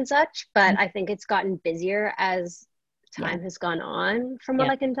crowds and such, but I think it's gotten busier as Yeah. time has gone on, from what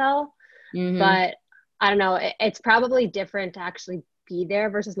Yeah. I can tell. Mm-hmm. But I don't know, it's probably different to actually be there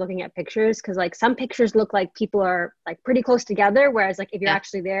versus looking at pictures, because like some pictures look like people are like pretty close together, whereas like if you're Yeah.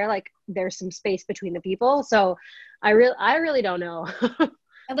 actually there, like there's some space between the people. So I really don't know.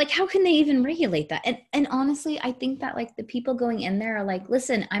 Like, how can they even regulate that? And honestly, I think that like the people going in there are like,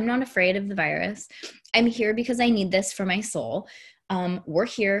 listen, I'm not afraid of the virus. I'm here because I need this for my soul. We're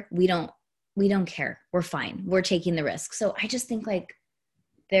here. We don't care. We're fine. We're taking the risk. So I just think like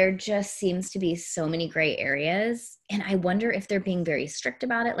there just seems to be so many gray areas. And I wonder if they're being very strict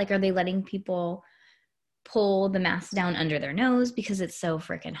about it. Like, are they letting people pull the mask down under their nose because it's so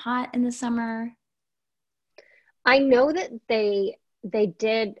freaking hot in the summer? I know that they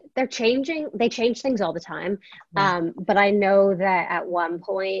change things all the time. Yeah. But I know that at one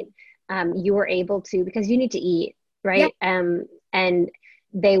point, you were able to, because you need to eat, Yeah. right? And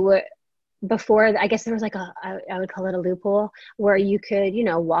they would, before, I guess there was like I would call it a loophole where you could,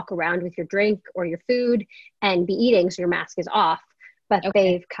 walk around with your drink or your food and be eating, so your mask is off. But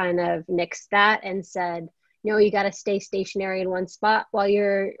Okay. they've kind of nixed that and said, no, you got to stay stationary in one spot while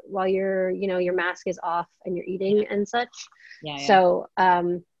your mask is off and you're eating and such. Yeah. Yeah. So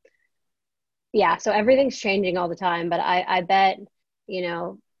yeah, so everything's changing all the time, but I bet, you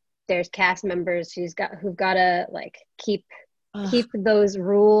know, there's cast members who've got to like Ugh. keep those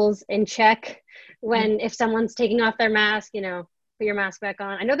rules in check. When if someone's taking off their mask, put your mask back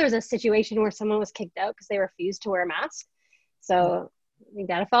on. I know there's a situation where someone was kicked out because they refused to wear a mask. So you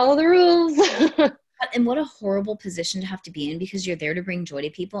got to follow the rules. And what a horrible position to have to be in, because you're there to bring joy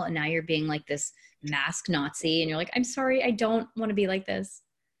to people and now you're being like this mask Nazi and you're like, I'm sorry, I don't want to be like this.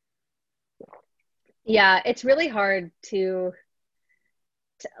 Yeah, it's really hard to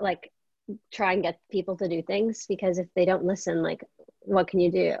like try and get people to do things, because if they don't listen, like what can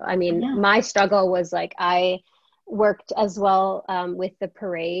you do? I I mean, know. my struggle was like I worked as well, with the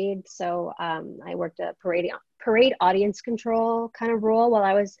parade. So I worked a parade audience control kind of role while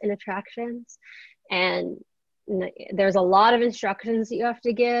I was in attractions, and there's a lot of instructions that you have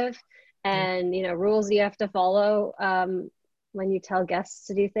to give, Yeah. and rules you have to follow, when you tell guests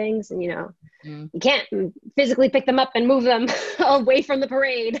to do things, and Mm. you can't physically pick them up and move them away from the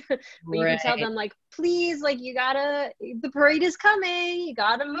parade, but you can tell Right. them like, please, like the parade is coming, you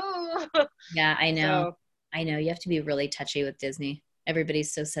gotta move. Yeah, I know. So I know. You have to be really touchy with Disney.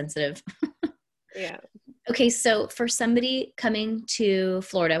 Everybody's so sensitive. yeah. Okay, so for somebody coming to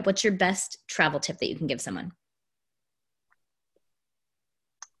Florida, what's your best travel tip that you can give someone?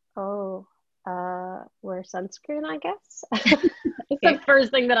 Oh, wear sunscreen, I guess. It's the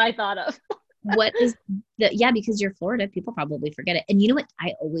first thing that I thought of. What is yeah, because you're Florida, people probably forget it. And you know what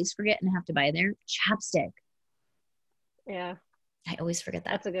I always forget and have to buy there? Chapstick. Yeah, I always forget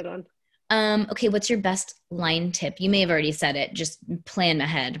that. that's a good one. Okay, what's your best line tip? You may have already said it, just plan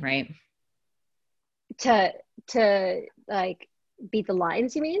ahead, right? To like beat the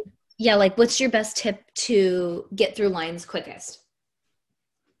lines, you mean? Yeah, like what's your best tip to get through lines quickest?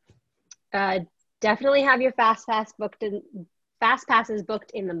 Uh, Definitely have your fast passes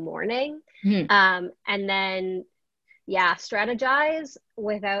booked in the morning. Hmm. And then yeah, strategize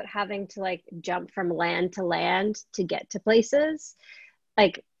without having to like jump from land to land to get to places.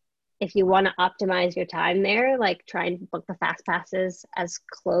 Like if you want to optimize your time there, like try and book the fast passes as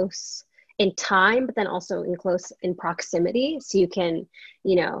close in time, but then also in close in proximity, so you can,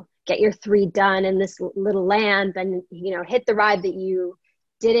 get your 3 done in this little land, then hit the ride that you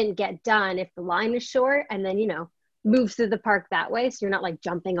didn't get done if the line is short, and then move through the park that way, so you're not like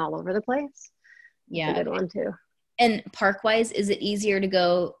jumping all over the place. That's a Yeah. good one too. And park wise, is it easier to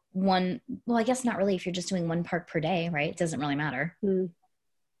go one? Well, I guess not really if you're just doing one park per day, right? It doesn't really matter. Mm.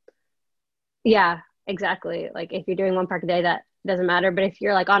 Yeah, exactly. Like if you're doing one park a day, that doesn't matter. But if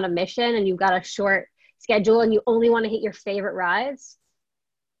you're like on a mission and you've got a short schedule and you only want to hit your favorite rides,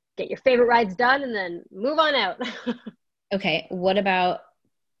 get your favorite rides done and then move on out. Okay. What about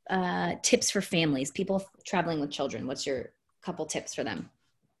tips for families, people traveling with children? What's your couple tips for them?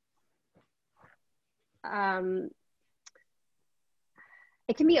 um,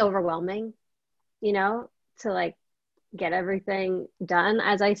 it can be overwhelming, to like get everything done,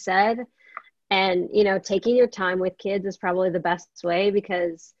 as I said. And, taking your time with kids is probably the best way,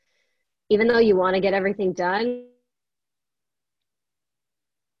 because even though you want to get everything done,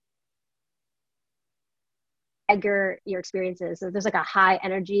 your experiences. So if there's like a high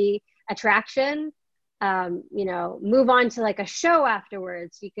energy attraction, move on to like a show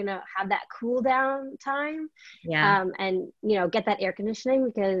afterwards. You can have that cool down time, Yeah. and get that air conditioning,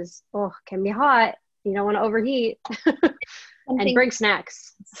 because it can be hot. You don't want to overheat. and bring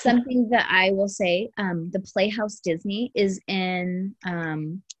snacks. Something that I will say, the Playhouse Disney is in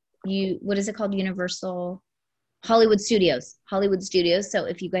what is it called? Universal Hollywood Studios. Hollywood Studios. So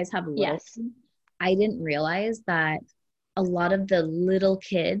if you guys have little, Yes. I didn't realize that a lot of the little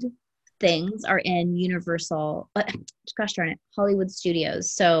kid things are in Universal, gosh darn it, Hollywood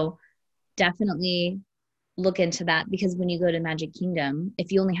Studios. So definitely look into that, because when you go to Magic Kingdom,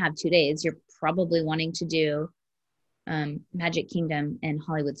 if you only have 2 days, you're probably wanting to do Magic Kingdom and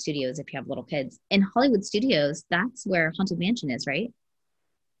Hollywood Studios if you have little kids. In Hollywood Studios, that's where Haunted Mansion is, right?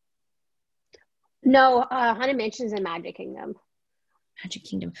 No, Haunted Mansion's in Magic Kingdom. Magic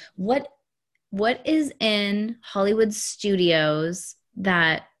Kingdom. What is in Hollywood Studios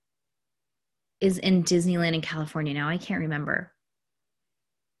that is in Disneyland in California now? I can't remember.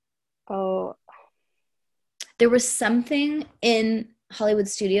 Oh, there was something in Hollywood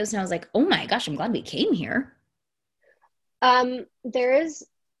Studios and I was like, oh my gosh, I'm glad we came here. There is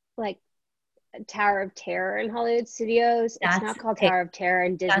like a Tower of Terror in Hollywood Studios. It's not called Tower of Terror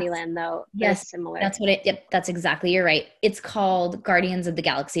in Disneyland though. Yes, similar. That's what yep, that's exactly, you're right. It's called Guardians of the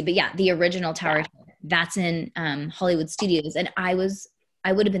Galaxy, but yeah, the original Tower of Terror, that's in Hollywood Studios. And I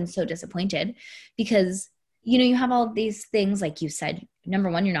would have been so disappointed because, you have all of these things, like you said, number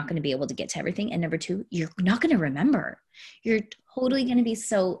one, you're not going to be able to get to everything. And number two, you're not going to remember. You're totally going to be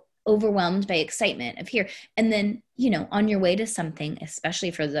so overwhelmed by excitement of here. And then, on your way to something, especially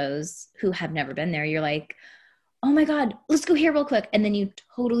for those who have never been there, you're like, oh my God, let's go here real quick. And then you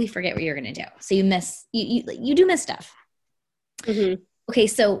totally forget what you're going to do. So you do miss stuff. Mm-hmm. Okay,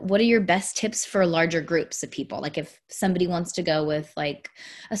 so what are your best tips for larger groups of people? Like if somebody wants to go with like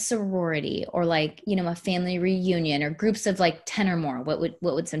a sorority or like, a family reunion or groups of like 10 or more, what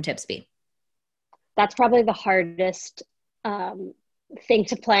would some tips be? That's probably the hardest thing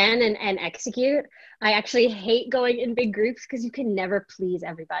to plan and execute. I actually hate going in big groups because you can never please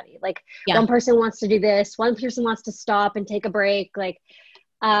everybody. Like one person wants to do this, one person wants to stop and take a break. Like,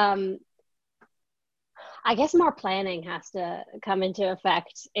 I guess more planning has to come into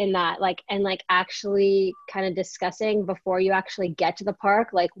effect in that, and actually kind of discussing before you actually get to the park,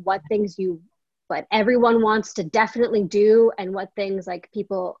 like what everyone wants to definitely do and what things like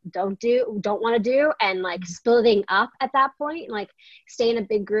people don't want to do, and like splitting up at that point, like stay in a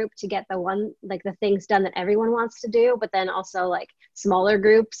big group to get the things done that everyone wants to do, but then also like smaller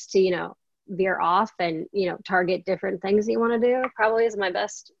groups to, veer off and, target different things that you want to do, probably is my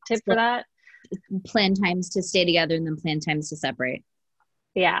best tip for that. Plan times to stay together and then plan times to separate.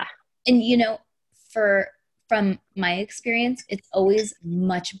 Yeah. And from my experience, it's always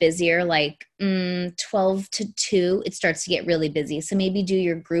much busier, like 12 to 2, it starts to get really busy. So maybe do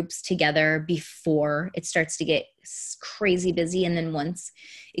your groups together before it starts to get crazy busy. And then once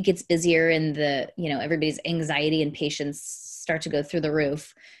it gets busier and everybody's anxiety and patience start to go through the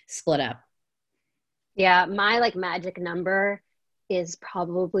roof, split up. Yeah. My magic number is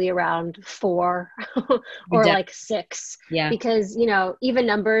probably around 4 or like 6. Yeah. Because, even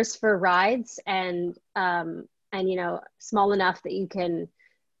numbers for rides and small enough that you can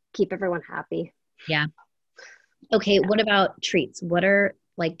keep everyone happy. Yeah. Okay. Yeah. What about treats? What are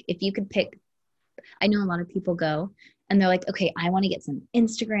if you could pick, I know a lot of people go and they're like, okay, I want to get some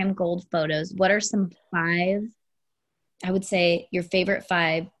Instagram gold photos. What are some 5, I would say your favorite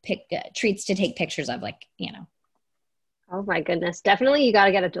 5 treats to take pictures of, Oh my goodness. Definitely you got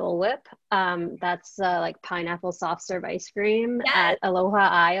to get a Dole Whip. That's like pineapple soft serve ice cream at Aloha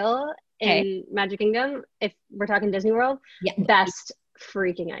Isle in Magic Kingdom. If we're talking Disney World, best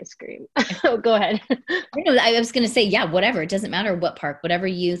freaking ice cream. Oh, go ahead. I was going to say, whatever. It doesn't matter what park, whatever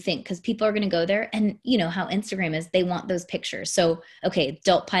you think, because people are going to go there and you know how Instagram is, they want those pictures. So, okay,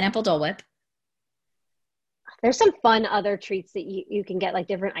 pineapple Dole Whip. There's some fun other treats that you can get, like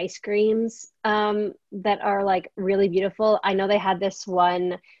different ice creams that are like really beautiful. I know they had this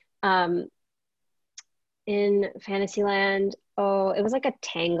one in Fantasyland. Oh, it was like a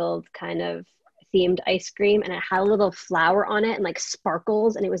Tangled kind of themed ice cream, and it had a little flower on it and like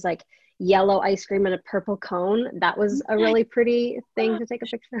sparkles, and it was like yellow ice cream and a purple cone. That was a really pretty thing to take a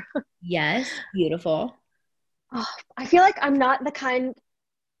picture of. Yes, beautiful. Oh, I feel like I'm not the kind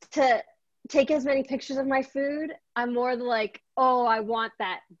to take as many pictures of my food. I'm more like, oh, I want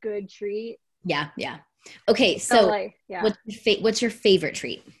that good treat. Yeah. Okay, so what's your favorite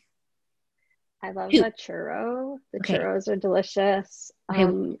treat? I love the churro. The churros are delicious.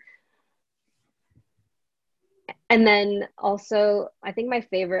 Okay. And then also, I think my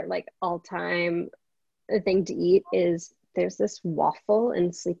favorite all-time thing to eat is there's this waffle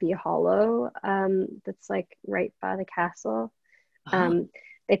in Sleepy Hollow that's right by the castle.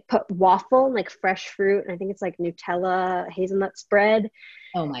 they put waffle, like fresh fruit, and I think it's like Nutella hazelnut spread.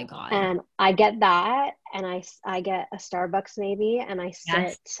 Oh my God. And I get that, and I get a Starbucks maybe, and I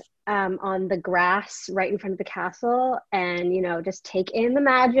Yes. sit on the grass right in front of the castle, and just take in the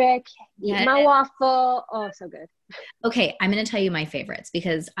magic, eat Yes. my waffle. Oh, so good. Okay, I'm going to tell you my favorites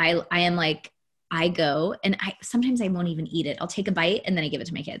because I am like, I go and I sometimes I won't even eat it. I'll take a bite and then I give it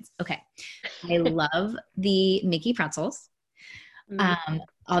to my kids. Okay. I love the Mickey pretzels. Mm,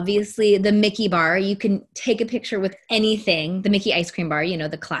 Obviously the Mickey bar, you can take a picture with anything. The Mickey ice cream bar,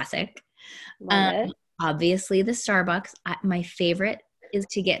 the classic. love Um, it. Obviously the Starbucks. My favorite is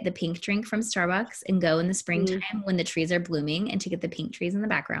to get the pink drink from Starbucks and go in the Mm. springtime when the trees are blooming and to get the pink trees in the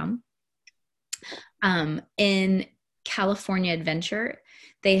background. In California Adventure,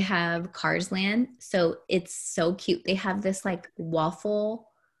 they have Cars Land. So it's so cute. They have this like waffle,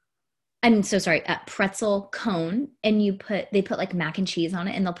 I'm so sorry, pretzel cone, and they put like mac and cheese on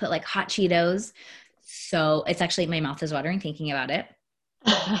it, and they'll put like hot Cheetos. So it's actually, my mouth is watering thinking about it.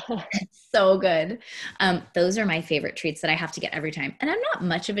 So good. Those are my favorite treats that I have to get every time. And I'm not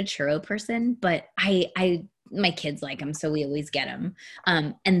much of a churro person, but my kids like them, so we always get them.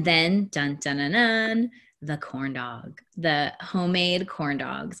 And then dun dun dun dun, the corn dog, the homemade corn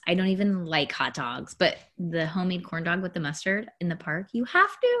dogs. I don't even like hot dogs, but the homemade corn dog with the mustard in the park, you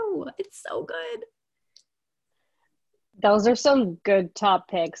have to. It's so good. Those are some good top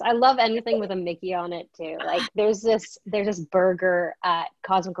picks. I love anything with a Mickey on it too. Like there's this burger at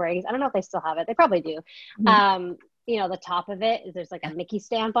Cosmic Rings. I don't know if they still have it. They probably do. Mhm. The top of it is there's like a Yeah. Mickey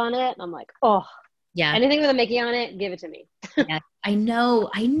stamp on it. And I'm like, oh, Yeah. anything with a Mickey on it, give it to me. Yeah. I know.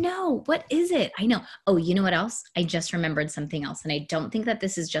 I know. What is it? I know. Oh, you know what else? I just remembered something else. And I don't think that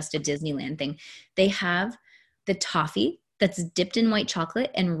this is just a Disneyland thing. They have the toffee that's dipped in white chocolate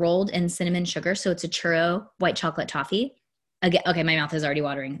and rolled in cinnamon sugar. So it's a churro white chocolate toffee. Again, okay, my mouth is already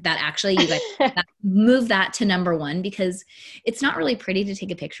watering. That actually, you guys move that to number one because it's not really pretty to take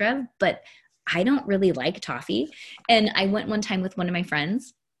a picture of, but I don't really like toffee. And I went one time with one of my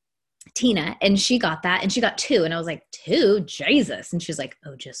friends, Tina, and she got that and she got two. And I was like, two? Jesus. And she was like,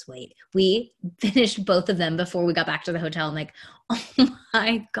 oh, just wait. We finished both of them before we got back to the hotel. I'm like, oh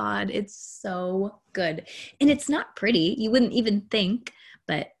my God, it's so good. And it's not pretty. You wouldn't even think,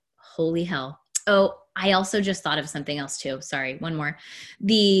 but holy hell. Oh, I also just thought of something else too. Sorry, one more.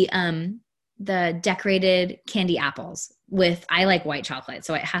 The decorated candy apples with, I like white chocolate,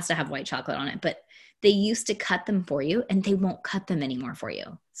 so it has to have white chocolate on it, but they used to cut them for you and they won't cut them anymore for you.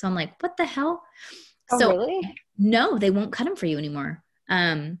 So I'm like, what the hell? Oh, So really? no, they won't cut them for you anymore.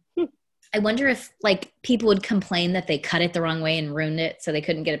 Hmm. I wonder if like people would complain that they cut it the wrong way and ruined it so they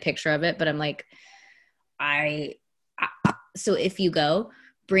couldn't get a picture of it. But I'm like, so if you go,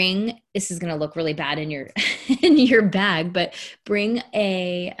 bring, this is going to look really bad in your, in your bag, but bring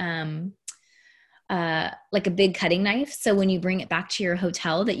like a big cutting knife. So when you bring it back to your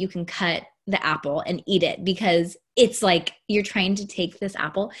hotel that you can cut the apple and eat it, because it's like you're trying to take this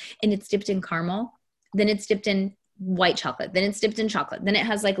apple and it's dipped in caramel, then it's dipped in white chocolate, then it's dipped in chocolate, then it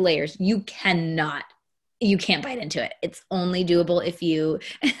has like layers. You can't bite into it. It's only doable if you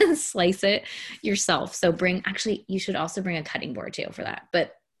slice it yourself. So actually, you should also bring a cutting board too for that.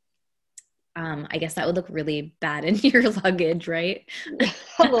 But I guess that would look really bad in your luggage, right?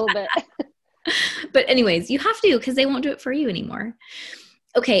 A little bit. But anyways, you have to because they won't do it for you anymore.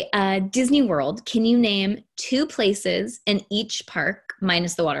 Okay, Disney World. Can you name two places in each park,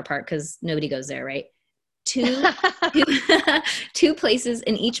 minus the water park because nobody goes there, right? Two, two, two places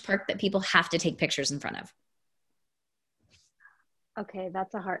in each park that people have to take pictures in front of. Okay,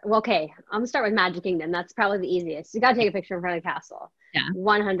 that's a hard. Well, okay, I'm gonna start with Magic Kingdom. That's probably the easiest. You gotta take a picture in front of the castle. Yeah,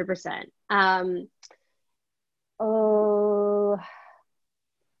 100%. Oh,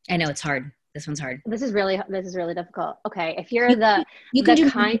 I know it's hard. This one's hard. this is really difficult. Okay, if you're the You can the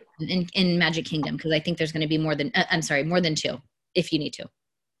do kind. in Magic Kingdom because I think there's going to be more than I'm sorry, more than two if you need to.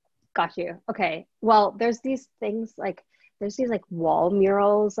 Got you. Okay. Well, there's these things like there's these like wall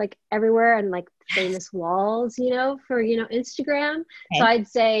murals like everywhere and like famous walls, for Instagram. So Okay. I'd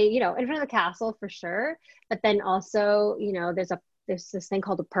say, in front of the castle for sure. But then also, there's this thing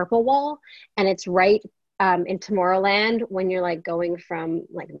called the Purple Wall, and it's right in Tomorrowland when you're like going from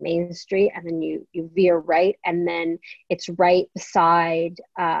like Main Street, and then you veer right, and then it's right beside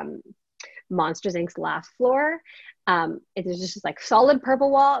Monsters Inc.'s Laugh Floor. There's just like solid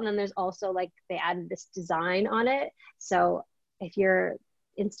purple wall, and then there's also like they added this design on it. So if you're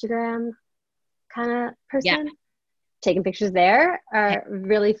Instagram kind of Yeah. person, taking pictures there Okay. are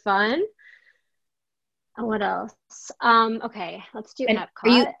really fun. What else? Okay, let's do And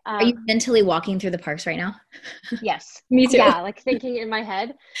Epcot. are you mentally walking through the parks right now? Yes. Me too. Yeah, like thinking in my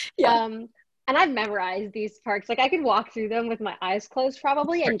head. Yeah. Um, and I've memorized these parks. Like I could walk through them with my eyes closed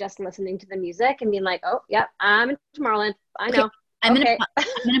probably and just listening to the music and being like, oh, yep, I'm in Tomorrowland. I Okay, know. Okay. I'm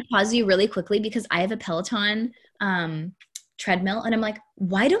gonna pause you really quickly because I have a Peloton treadmill, and I'm like,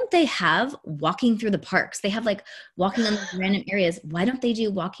 why don't they have walking through the parks? They have like walking on these random areas. Why don't they do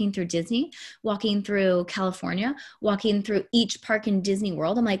walking through Disney, walking through California, walking through each park in Disney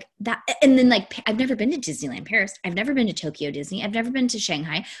World? I'm like that, and then like I've never been to Disneyland Paris. I've never been to Tokyo Disney. I've never been to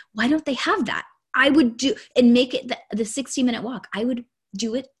Shanghai. Why don't they have that? I would do and make it the 60-minute walk. I would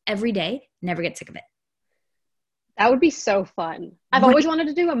do it every day. Never get sick of it. That would be so fun. I've Right. always wanted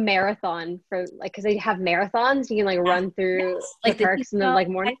to do a marathon for like because they have marathons. You can like run through Yes. the Like the parks in the like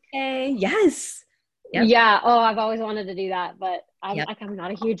morning. Yes. Yep. Yeah. Oh, I've always wanted to do that, but I'm Yep. like I'm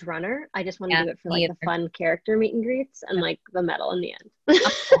not a huge runner. I just want to Yeah. do it for Me like the either. fun character meet and greets and Yep. like the medal in the end.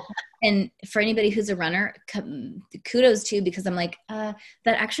 And for anybody who's a runner, kudos too, because I'm like, that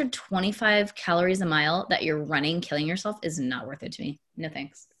extra 25 calories a mile that you're running, killing yourself is not worth it to me. No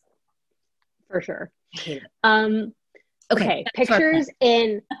thanks. For sure. I hate it. Okay. Okay, pictures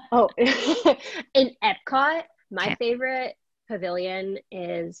in in Epcot. My Okay. favorite pavilion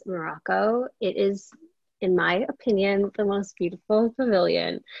is Morocco. It is, in my opinion, the most beautiful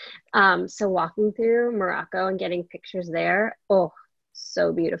pavilion. So walking through Morocco and getting pictures there, oh,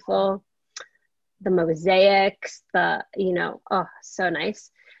 so beautiful. The mosaics, oh, so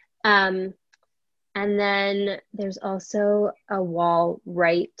nice. Um, and then there's also a wall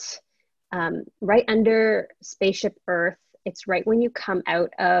right under Spaceship Earth. It's right when you come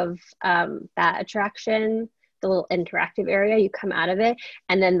out of that attraction, the little interactive area, you come out of it,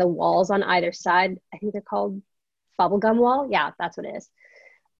 and then the walls on either side, I think they're called bubblegum wall. Yeah, that's what it is.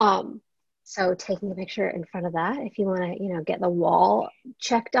 So taking a picture in front of that, if you want to, get the wall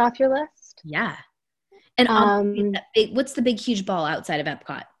checked off your list. Yeah. And Um, what's the big, huge ball outside of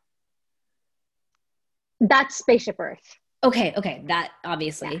Epcot? that's Spaceship Earth. Okay. Okay. That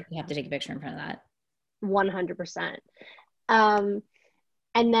obviously Yeah, you have to take a picture in front of that. 100%. Um,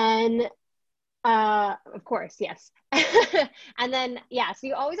 and then of course, yes. And then, yeah, so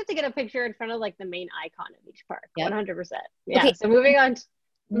you always have to get a picture in front of like the main icon of each park. Yep. 100%. Yeah. Okay. So moving on.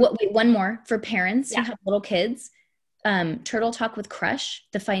 Wait, one more for parents who Yeah. have little kids. Turtle Talk with Crush,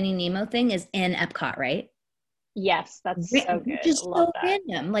 the Finding Nemo thing is in Epcot, right? Yes, that's so good. Which is Love so that.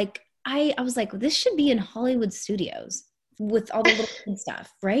 random. Like I was like, this should be in Hollywood Studios with all the little kid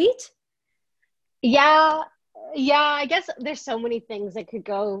stuff, right? Yeah. Yeah. I guess there's so many things that could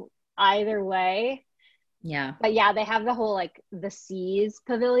go either way. Yeah. But yeah, they have the whole like the seas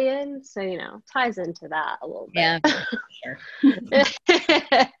pavilion. So, ties into that a little Yeah, sure.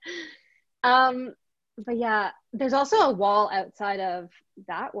 bit. But yeah, there's also a wall outside of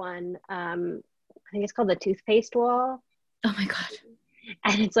that one. I think it's called the toothpaste wall. Oh my God.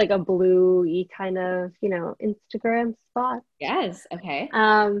 And it's like a bluey kind of, Instagram spot. Yes. Okay.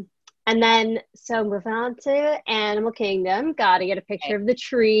 And then so moving on to Animal Kingdom, gotta get a picture Okay. of the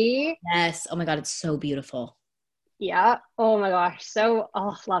tree. Yes. Oh my God, it's so beautiful. Yeah. Oh my gosh.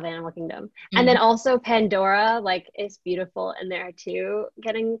 Love Animal Kingdom. And then Mhm. also Pandora, like it's beautiful in there too.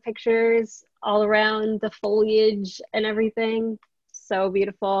 Getting pictures all around the foliage and everything. So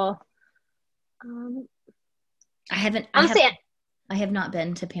beautiful. Um, I haven't. honestly, I have not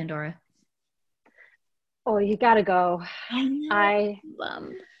been to Pandora. oh, you gotta go. I know. I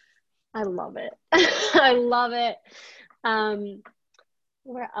Um, I love it. I love it. Um,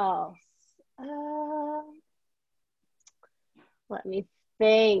 where else? Uh, let me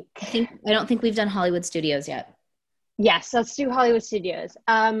think. I don't think we've done Hollywood Studios yet. Yes, let's do Hollywood Studios.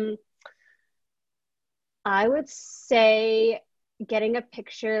 I would say getting a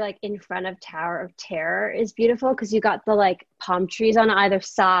picture like in front of Tower of Terror is beautiful because you got the like palm trees on either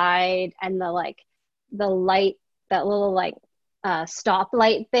side and the light, that little like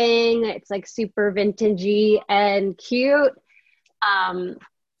stoplight thing. It's like super vintagey and cute. Um,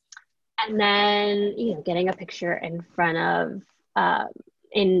 and then getting a picture in front of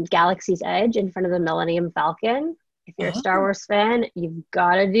in Galaxy's Edge in front of the Millennium Falcon. If you're a Star Oh, Wars fan, you've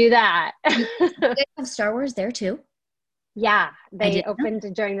got to do that. they have Star Wars there too. Yeah, I they didn't know.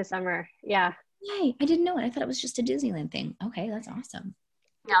 opened during the summer. Yeah. Yay, I didn't know it. I thought it was just a Disneyland thing. Okay, that's awesome.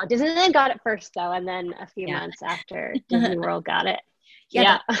 No, Disneyland got it first though, and then a few Yeah. months after Disney World got it. Yeah,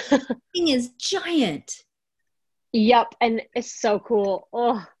 Yeah. that thing is giant. Yep, and it's so cool.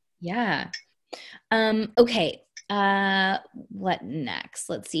 Oh, Yeah. Okay. What next?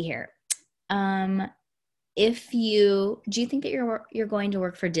 Let's see here. If you do you think that you're going to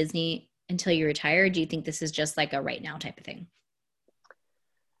work for Disney until you retire? Or do you think this is just like a right now type of thing?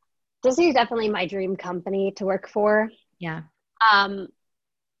 Disney is definitely my dream company to work for. Yeah. Um,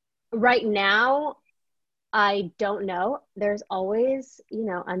 right now, I don't know. There's always,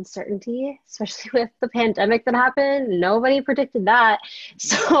 uncertainty, especially with the pandemic that happened. Nobody predicted that.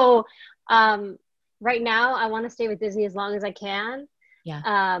 So, right now, I want to stay with Disney as long as I can.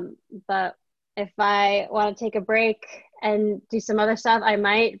 Yeah. But if I want to take a break and do some other stuff, I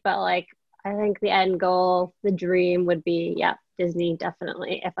might. But like, I think the end goal, the dream would be, yeah, Disney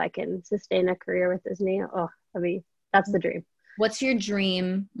definitely. If I can sustain a career with Disney, that's the dream. What's your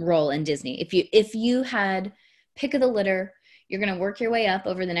dream role in Disney? If you had pick of the litter, you're going to work your way up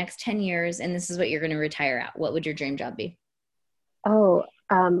over the next 10 years and this is what you're going to retire at, what would your dream job be? Oh,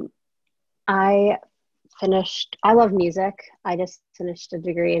 I I love music. I just finished a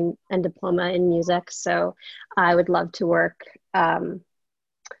degree and diploma in music. So I would love to work in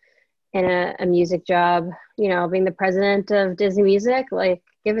a music job, being the president of Disney Music, like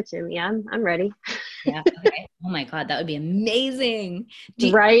give it to me. I'm ready. Yeah. Okay. Oh my God, that would be amazing.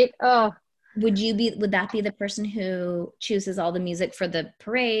 Right? Oh, would that be the person who chooses all the music for the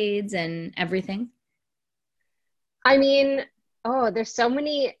parades and everything? I mean, there's so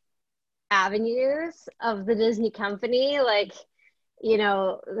many avenues of the Disney company, like,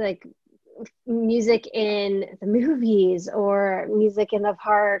 like music in the movies or music in the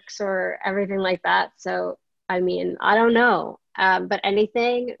parks or everything like that. So, I mean, I don't know, but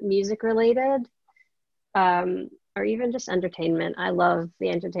anything music related, or even just entertainment. I love the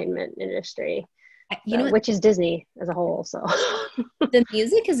entertainment industry, which is Disney as a whole. So the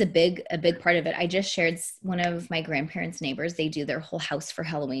music is a big part of it. I just shared one of my grandparents' neighbors. They do their whole house for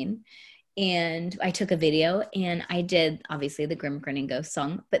Halloween. And I took a video and I did obviously the Grim Grinning Ghost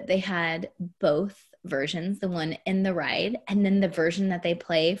song, but they had both versions, the one in the ride and then the version that they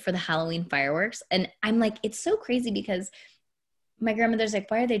play for the Halloween fireworks. And I'm like, it's so crazy because my grandmother's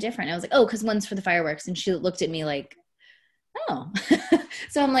like, why are they different? I was like, oh, because one's for the fireworks. And she looked at me like, oh.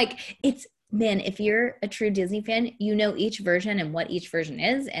 So I'm like, man, if you're a true Disney fan, you know each version and what each version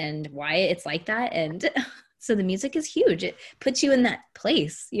is and why it's like that. And so the music is huge. It puts you in that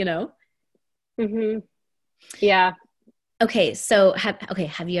place, Mm-hmm. Yeah. Okay, so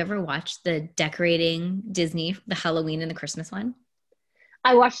have you ever watched the Decorating Disney, the Halloween and the Christmas one?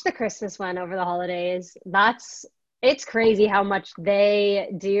 I watched the Christmas one over the holidays. It's crazy how much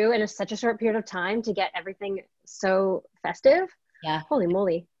they do in such a short period of time to get everything so festive. Yeah. Holy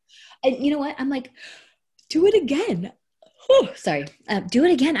moly. And you know what? I'm like, do it again. Oh, sorry. Do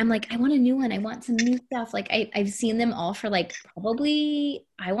it again. I'm like, I want a new one. I want some new stuff. Like I've seen them all for like probably,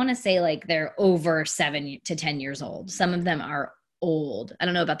 I want to say like they're over 7 to 10 years old. Some of them are old. I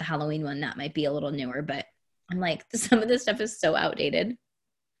don't know about the Halloween one. That might be a little newer, but I'm like, some of this stuff is so outdated.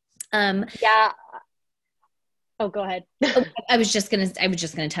 Yeah. Oh, go ahead. I was just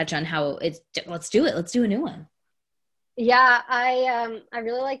gonna touch on how let's do it. Let's do a new one. Yeah, I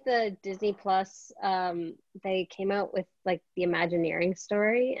really like the Disney Plus. They came out with like the Imagineering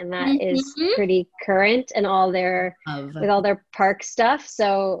story, and that is pretty current and with all their park stuff.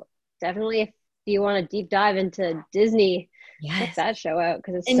 So definitely, if you want to deep dive into Disney, check that show out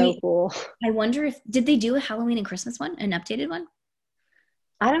because it's so cool. I wonder did they do a Halloween and Christmas one, an updated one?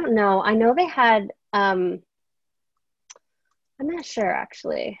 I don't know. I know they had. I'm not sure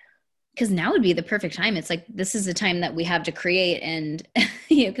actually. Because now would be the perfect time. It's like, this is the time that we have to create and,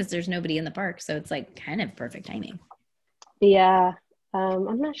 because there's nobody in the park. So it's like kind of perfect timing. Yeah.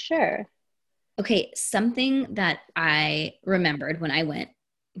 I'm not sure. Okay. Something that I remembered when I went,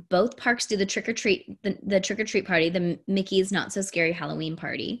 both parks do the trick or treat, the trick or treat party, the Mickey's Not So Scary Halloween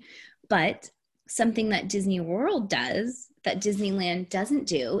party. But something that Disney World does that Disneyland doesn't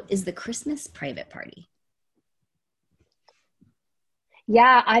do is the Christmas private party.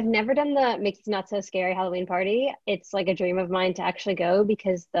 Yeah, I've never done the Mickey's Not So Scary Halloween party. It's like a dream of mine to actually go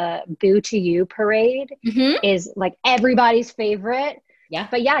because the Boo to You parade is like everybody's favorite. Yeah.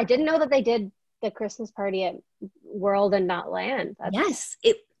 But yeah, I didn't know that they did the Christmas party at World and Not Land. Yes.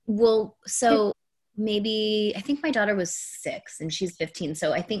 It will. So maybe, I think my daughter was 6 and she's 15.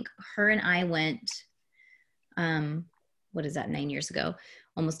 So I think her and I went, what is that, 9 years ago,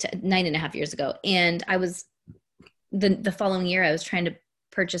 almost 9.5 years ago. And I was, the following year, I was trying to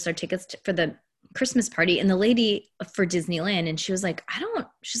purchase our tickets for the Christmas party, and the lady for Disneyland, and she was like,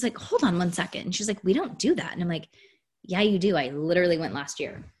 she's like, hold on one second. And she's like, we don't do that. And I'm like, yeah, you do. I literally went last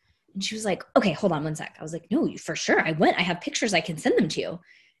year. And she was like, okay, hold on one sec. I was like, no, for sure. I went. I have pictures. I can send them to you.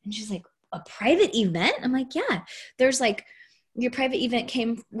 And she's like, a private event? I'm like, yeah. There's like, your private event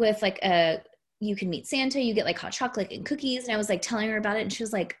came with like you can meet Santa. You get like hot chocolate and cookies. And I was like telling her about it. And she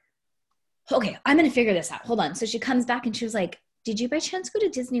was like, okay, I'm going to figure this out. Hold on. So she comes back and she was like, did you by chance go to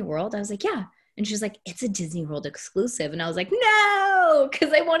Disney World? I was like, yeah. And she was like, it's a Disney World exclusive. And I was like, no,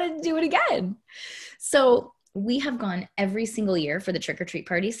 because I wanted to do it again. So we have gone every single year for the trick or treat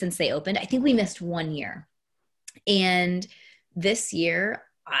party since they opened. I think we missed 1 year. And this year,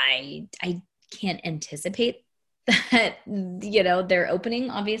 I can't anticipate that, they're opening,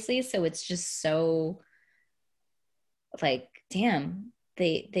 obviously. So it's just so like, damn,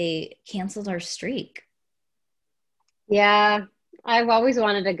 they canceled our streak. Yeah, I've always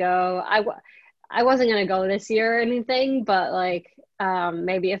wanted to go. I wasn't gonna go this year or anything, but like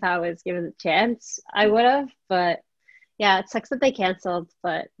maybe if I was given the chance, I would have. But yeah, it sucks that they canceled,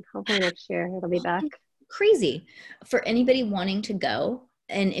 but hopefully next year it'll be back. Crazy. For anybody wanting to go,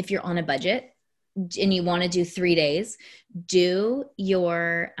 and if you're on a budget and you want to do 3 days, do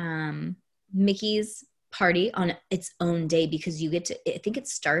your Mickey's party on its own day, because you get to, I think it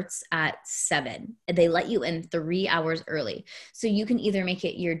starts at 7 and they let you in 3 hours early. So you can either make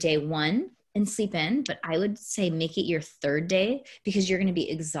it your day 1 and sleep in, but I would say make it your 3rd day because you're going to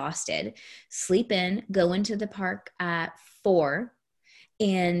be exhausted. Sleep in, go into the park at 4,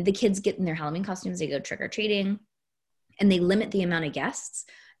 and the kids get in their Halloween costumes. They go trick-or-treating, and they limit the amount of guests.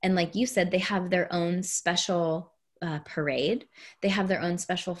 And like you said, they have their own special parade. They have their own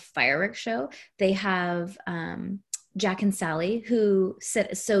special fireworks show. They have Jack and Sally who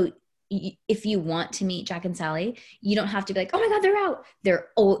sit. So if you want to meet Jack and Sally, you don't have to be like, oh my God, they're out.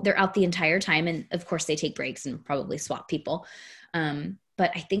 They're out the entire time. And of course they take breaks and probably swap people.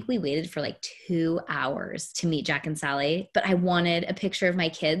 But I think we waited for like 2 hours to meet Jack and Sally, but I wanted a picture of my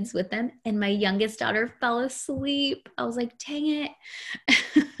kids with them, and my youngest daughter fell asleep. I was like, dang it.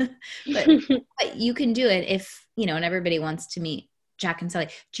 but you can do it if, and everybody wants to meet Jack and Sally.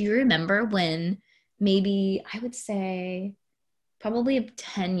 Do you remember when, maybe I would say probably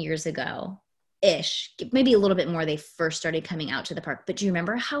 10 years ago ish, maybe a little bit more, they first started coming out to the park? But do you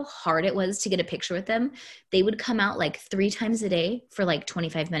remember how hard it was to get a picture with them? They would come out like 3 times a day for like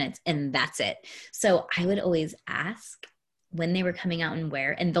 25 minutes and that's it. So I would always ask when they were coming out and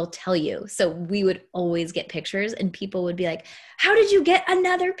where, and they'll tell you. So we would always get pictures and people would be like, how did you get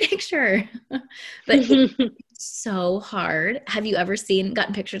another picture? But it's so hard. Have you ever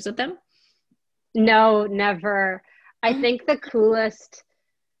gotten pictures with them? No, never. I think the coolest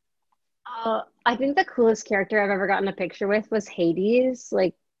character I've ever gotten a picture with was Hades.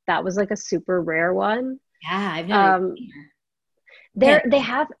 Like that was like a super rare one. Yeah, I've never seen her.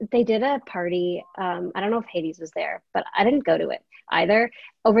 They did a party. I don't know if Hades was there, but I didn't go to it either.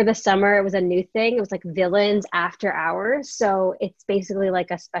 Over the summer, it was a new thing. It was like Villains After Hours. So it's basically like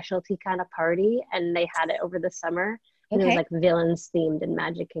a specialty kind of party, and they had it over the summer. And it was like villains themed in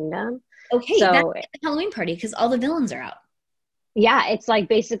Magic Kingdom. Okay, so that's like the Halloween party because all the villains are out. Yeah, it's like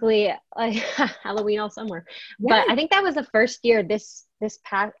basically like Halloween all summer. Yeah. But I think that was the first year this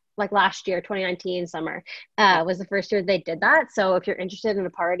past, like last year, 2019 summer, was the first year they did that. So if you're interested in a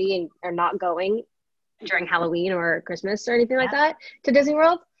party and are not going during Halloween or Christmas or anything like that to Disney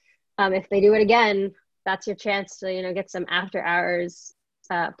World, if they do it again, that's your chance to, get some after hours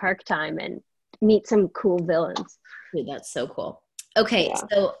park time and meet some cool villains. Dude, that's so cool. Okay, yeah.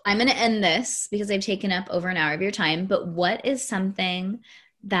 So I'm going to end this because I've taken up over an hour of your time, but what is something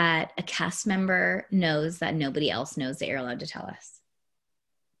that a cast member knows that nobody else knows that you're allowed to tell us?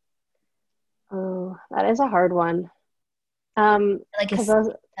 Oh, that is a hard one. Like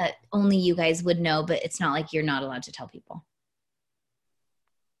that only you guys would know, but it's not like you're not allowed to tell people.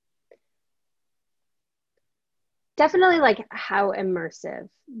 Definitely like how immersive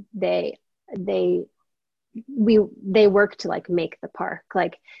they work to like make the park.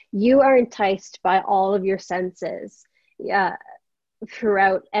 Like you are enticed by all of your senses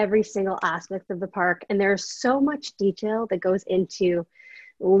throughout every single aspect of the park, and there's so much detail that goes into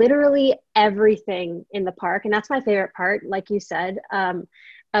literally everything in the park. And that's my favorite part, like you said,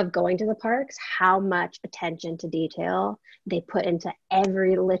 of going to the parks, how much attention to detail they put into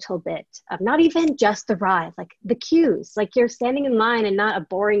every little bit of not even just the ride, like the queues, like you're standing in line and not a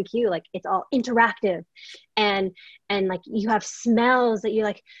boring queue, like it's all interactive, and like you have smells that you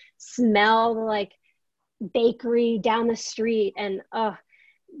like smell, like bakery down the street, and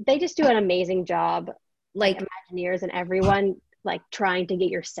they just do an amazing job, like Imagineers and everyone, like trying to get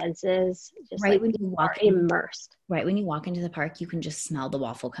your senses just right, like when you walk immersed. Right when you walk into the park, you can just smell the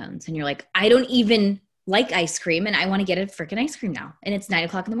waffle cones and you're like, I don't even like ice cream and I want to get a freaking ice cream now, and it's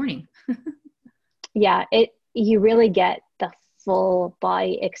 9:00 in the morning. Yeah, you really get the full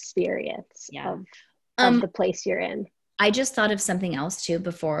body experience of the place you're in. I just thought of something else too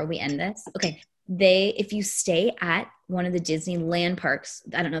before we end this. Okay, if you stay at one of the Disneyland parks,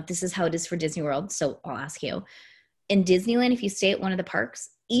 I don't know if this is how it is for Disney World, so I'll ask you. In Disneyland, if you stay at one of the parks,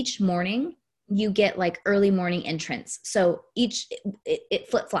 each morning you get like early morning entrance. So it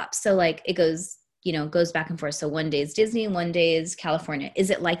flip flops. So like it goes, goes back and forth. So one day is Disney, one day is California. Is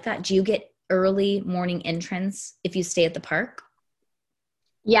it like that? Do you get early morning entrance if you stay at the park?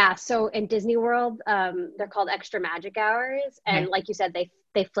 Yeah, so in Disney World, they're called extra magic hours, and Okay. like you said, they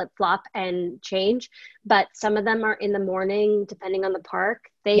flip flop and change. But some of them are in the morning, depending on the park.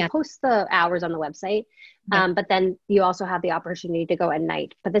 They Yeah. post the hours on the website, Okay. but then you also have the opportunity to go at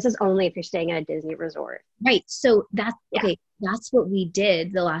night. But this is only if you're staying at a Disney resort. Right. So that's Yeah. okay. That's what we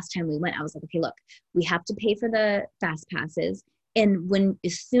did the last time we went. I was like, okay, look, we have to pay for the fast passes. And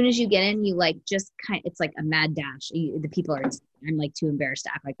as soon as you get in, you like just it's like a mad dash. The people are, I'm like too embarrassed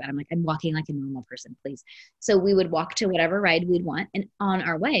to act like that. I'm like, I'm walking like a normal person, please. So we would walk to whatever ride we'd want. And on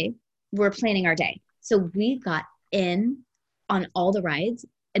our way, we're planning our day. So we got in on all the rides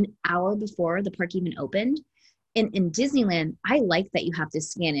an hour before the park even opened. In Disneyland, I like that you have to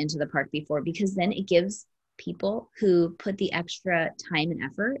scan into the park before, because then it gives people who put the extra time and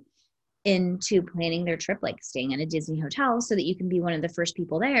effort into planning their trip, like staying at a Disney hotel, so that you can be one of the first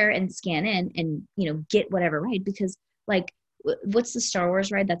people there and scan in and, get whatever ride. Because like, what's the Star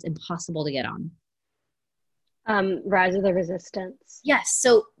Wars ride that's impossible to get on? Rise of the Resistance. Yes.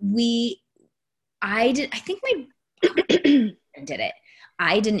 So I think my did it.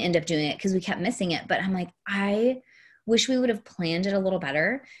 I didn't end up doing it because we kept missing it. But I'm like, I wish we would have planned it a little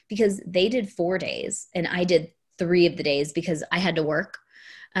better, because they did 4 days and I did 3 of the days because I had to work.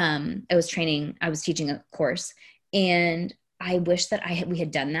 I was teaching a course, and I wish that we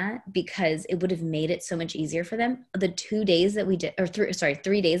had done that, because it would have made it so much easier for them. The 2 days that we did, or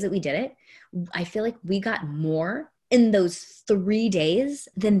 3 days that we did it, I feel like we got more in those 3 days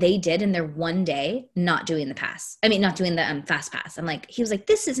than they did in their one day not doing the pass. I mean, not doing the fast pass. I'm like, he was like,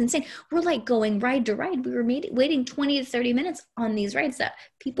 this is insane. We're like going ride to ride. We were waiting 20 to 30 minutes on these rides that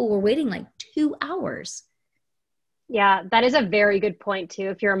people were waiting like 2 hours. Yeah, that is a very good point too.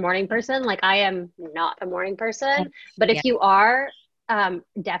 If you're a morning person, like I am not a morning person, but Yeah. if you are,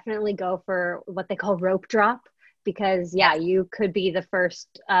 definitely go for what they call rope drop, because yeah, you could be the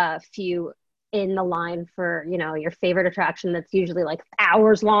first few in the line for, your favorite attraction that's usually like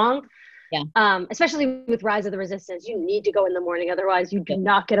hours long. Yeah. Especially with Rise of the Resistance, you need to go in the morning, otherwise you do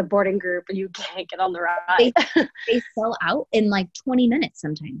not get a boarding group and you can't get on the ride. They sell out in like 20 minutes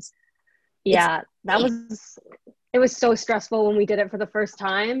sometimes. Yeah, it was so stressful when we did it for the first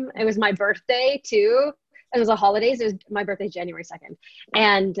time. It was my birthday too. It was a holidays. It was my birthday, January 2nd.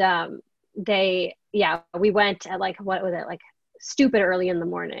 And we went at like, what was it? Like stupid early in the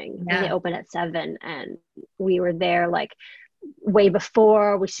morning. Yeah. They open at 7 and we were there like way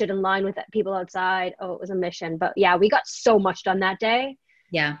before. We stood in line with people outside. Oh, it was a mission. But yeah, we got so much done that day.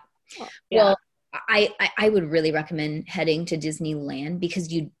 Yeah. Yeah. Well, I would really recommend heading to Disneyland, because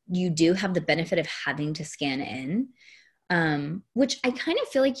you do have the benefit of having to scan in, which I kind of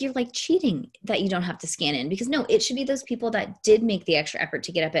feel like you're like cheating that you don't have to scan in, because no, it should be those people that did make the extra effort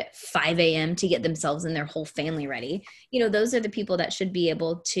to get up at 5 a.m. to get themselves and their whole family ready. Those are the people that should be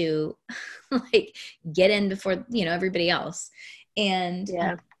able to like get in before, everybody else. And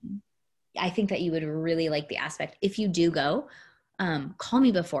Yeah. I think that you would really like the aspect. If you do go, call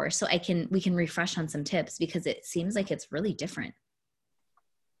me before so we can refresh on some tips, because it seems like it's really different.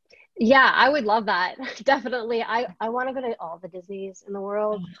 Yeah, I would love that. Definitely. I want to go to all the Disneys in the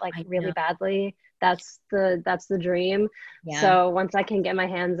world, like I really know. badly. That's the dream. Yeah. So once I can get my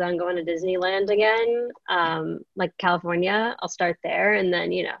hands on going to Disneyland again, like California, I'll start there and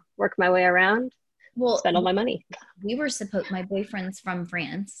then, work my way around, spend all my money. My boyfriend's from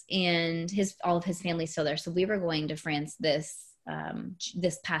France, and all of his family's still there. So we were going to France this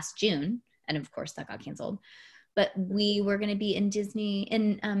past June. And of course that got canceled. But we were going to be in Disney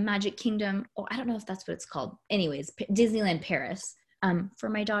in Magic Kingdom. Oh, I don't know if that's what it's called. Anyways, Disneyland Paris for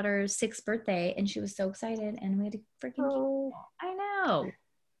my daughter's 6th birthday. And she was so excited. And we had to freaking cancel. I know.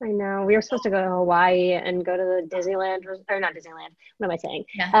 I know. We were supposed to go to Hawaii and go to the Disneyland, or not Disneyland. What am I saying?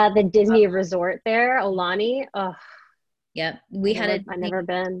 Yeah. The Disney resort there, Aulani. Oh, yep. I've never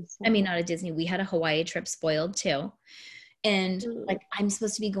been. So. I mean, not a Disney. We had a Hawaii trip spoiled too. And like, I'm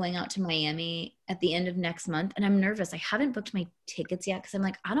supposed to be going out to Miami at the end of next month, and I'm nervous. I haven't booked my tickets yet, because I'm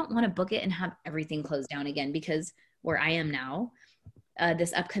like, I don't want to book it and have everything closed down again, because where I am now,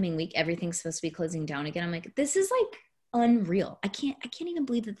 this upcoming week, everything's supposed to be closing down again. I'm like, this is like unreal. I can't even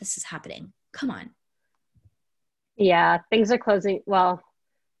believe that this is happening. Come on. Yeah, things are closing. Well,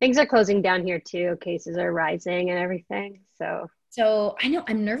 things are closing down here too. Cases are rising and everything. So So I know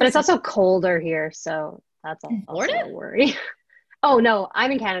I'm But nervous. it's also colder here, so that's In also Florida? a worry. Oh no,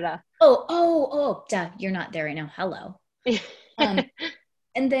 I'm in Canada. Duh. You're not there right now. Hello. Um,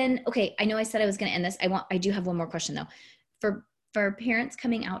 and then, okay, I know I said I was going to end this. I do have one more question though. For for parents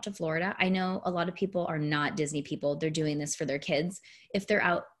coming out to Florida, I know a lot of people are not Disney people. They're doing this for their kids. If they're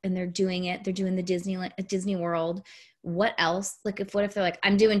out and they're doing it, they're doing the Disney World. What else? Like, what if they're like,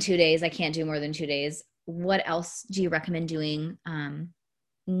 I'm doing 2 days, I can't do more than 2 days. What else do you recommend doing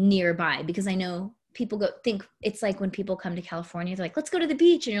nearby? Because I know people think it's like when people come to California, they're like, let's go to the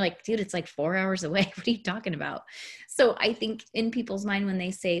beach. And you're like, dude, it's like 4 hours away. What are you talking about? So I think in people's mind, when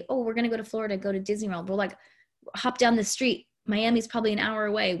they say, oh, we're going to go to Florida, go to Disney World, we're like, hop down the street. Miami's probably an hour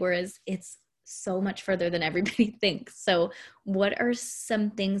away, whereas it's so much further than everybody thinks. So what are some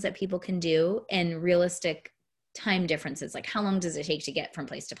things that people can do and realistic time differences? Like how long does it take to get from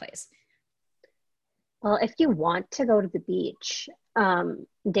place to place? Well, if you want to go to the beach,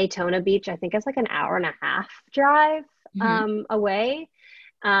 Daytona Beach, I think it's like an hour and a half drive Mm-hmm. away.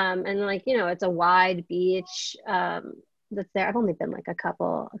 And like, it's a wide beach that's there. I've only been like a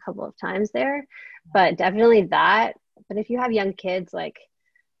couple of times there, but definitely that. But if you have young kids, like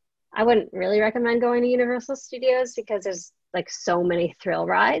I wouldn't really recommend going to Universal Studios because there's like so many thrill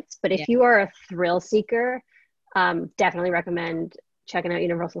rides. But Yeah. if you are a thrill seeker, definitely recommend checking out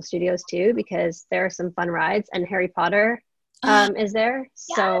Universal Studios too because there are some fun rides and Harry Potter Uh, is there.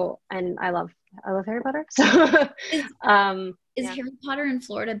 yeah. So and I love Harry Potter. So Is, is yeah. Harry Potter in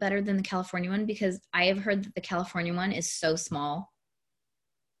Florida better than the California one? Because I have heard that the California one is so small.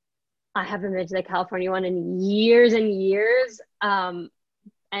 I haven't been to the California one in years and years. And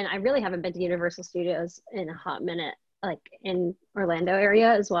I really haven't been to Universal Studios in a hot minute, like in Orlando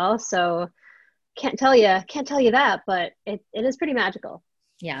area as well. So can't tell you that, but it is pretty magical.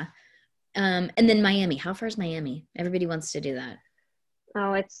 Yeah. And then Miami. How far is Miami? Everybody wants to do that.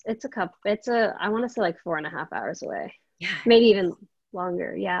 Oh, it's I want to say like 4.5 hours away, Yeah. maybe even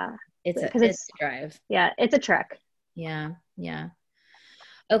longer. Yeah, because It's it's a drive. yeah, it's a trek. Yeah. Yeah.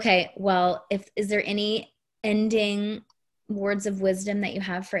 Okay. Well, is there any ending words of wisdom that you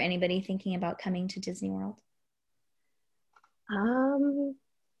have for anybody thinking about coming to Disney World? Um,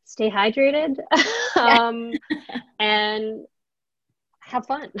 Stay hydrated, Yeah. and have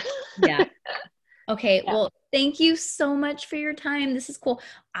fun. Yeah. Okay. Yeah, Well, thank you so much for your time. This is cool.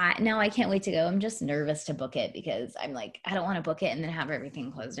 Now I can't wait to go. I'm just nervous to book it because I'm like, I don't want to book it and then have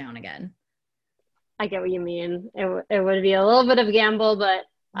everything closed down again. I get what you mean. It would be a little bit of a gamble, but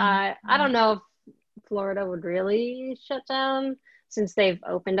I I don't know if Florida would really shut down since they've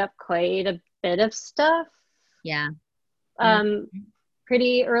opened up quite a bit of stuff Yeah. Mm, um,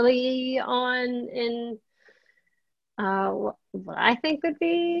 pretty early on in what I think would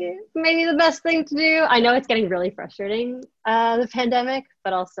be maybe the best thing to do. I know it's getting really frustrating, the pandemic,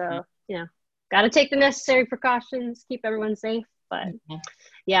 but also, got to take the necessary precautions, keep everyone safe. But yeah.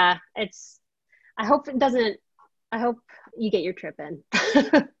 yeah, I hope it doesn't, I hope you get your trip in.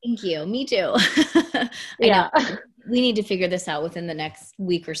 Thank you. Me too. I know Yeah. we need to figure this out within the next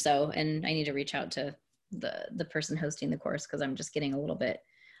week or so, and I need to reach out to the person hosting the course because I'm just getting a little bit.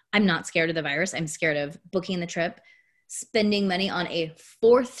 I'm not scared of the virus. I'm scared of booking the trip, spending money on a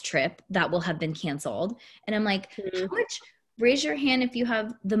fourth trip that will have been canceled, and I'm like, how Mhm. much? Raise your hand if you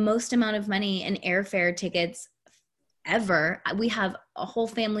have the most amount of money in airfare tickets ever. We have a whole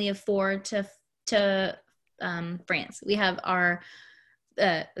family of four to France. We have our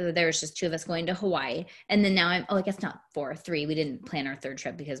there was just two of us going to Hawaii. And then now I guess not four, three. We didn't plan our third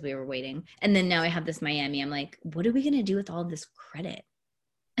trip because we were waiting. And then now I have this Miami. I'm like, what are we going to do with all of this credit?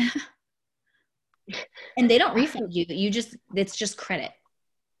 And they don't refund you. It's just credit.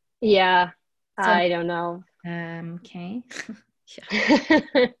 Yeah, So, I don't know. okay. Yeah,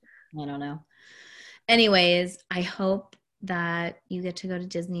 I don't know. Anyways, I hope that you get to go to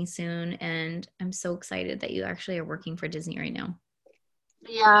Disney soon. And I'm so excited that you actually are working for Disney right now.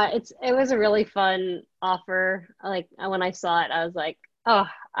 Yeah, it was a really fun offer. Like when I saw it, I was like, oh,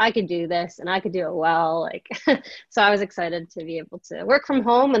 I could do this and I could do it well. Like, so I was excited to be able to work from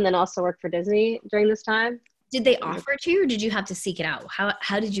home and then also work for Disney during this time. Did they And offer it to you or did you have to seek it out?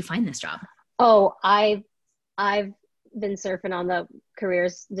 How did you find this job? oh, I've been surfing on the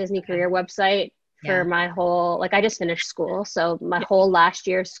Disney career website for Yeah. my whole, like I just finished school. So my Yeah. whole last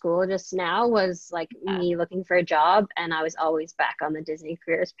year of school just now was like Yeah. me looking for a job. And I was always back on the Disney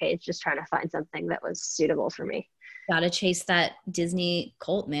careers page, just trying to find something that was suitable for me. Gotta chase that Disney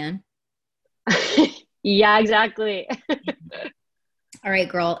cult, man. Yeah, exactly. All right,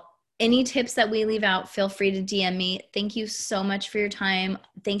 girl. Any tips that we leave out, feel free to DM me. Thank you so much for your time.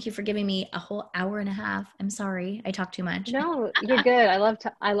 Thank you for giving me a whole hour and a half. I'm sorry. I talked too much. No, you're good. I love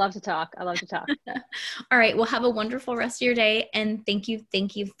to talk. I love to talk. All right. Well, have a wonderful rest of your day. And thank you,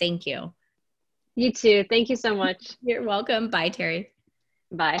 thank you, thank you. You too. Thank you so much. You're welcome. Bye, Terry.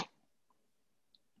 Bye.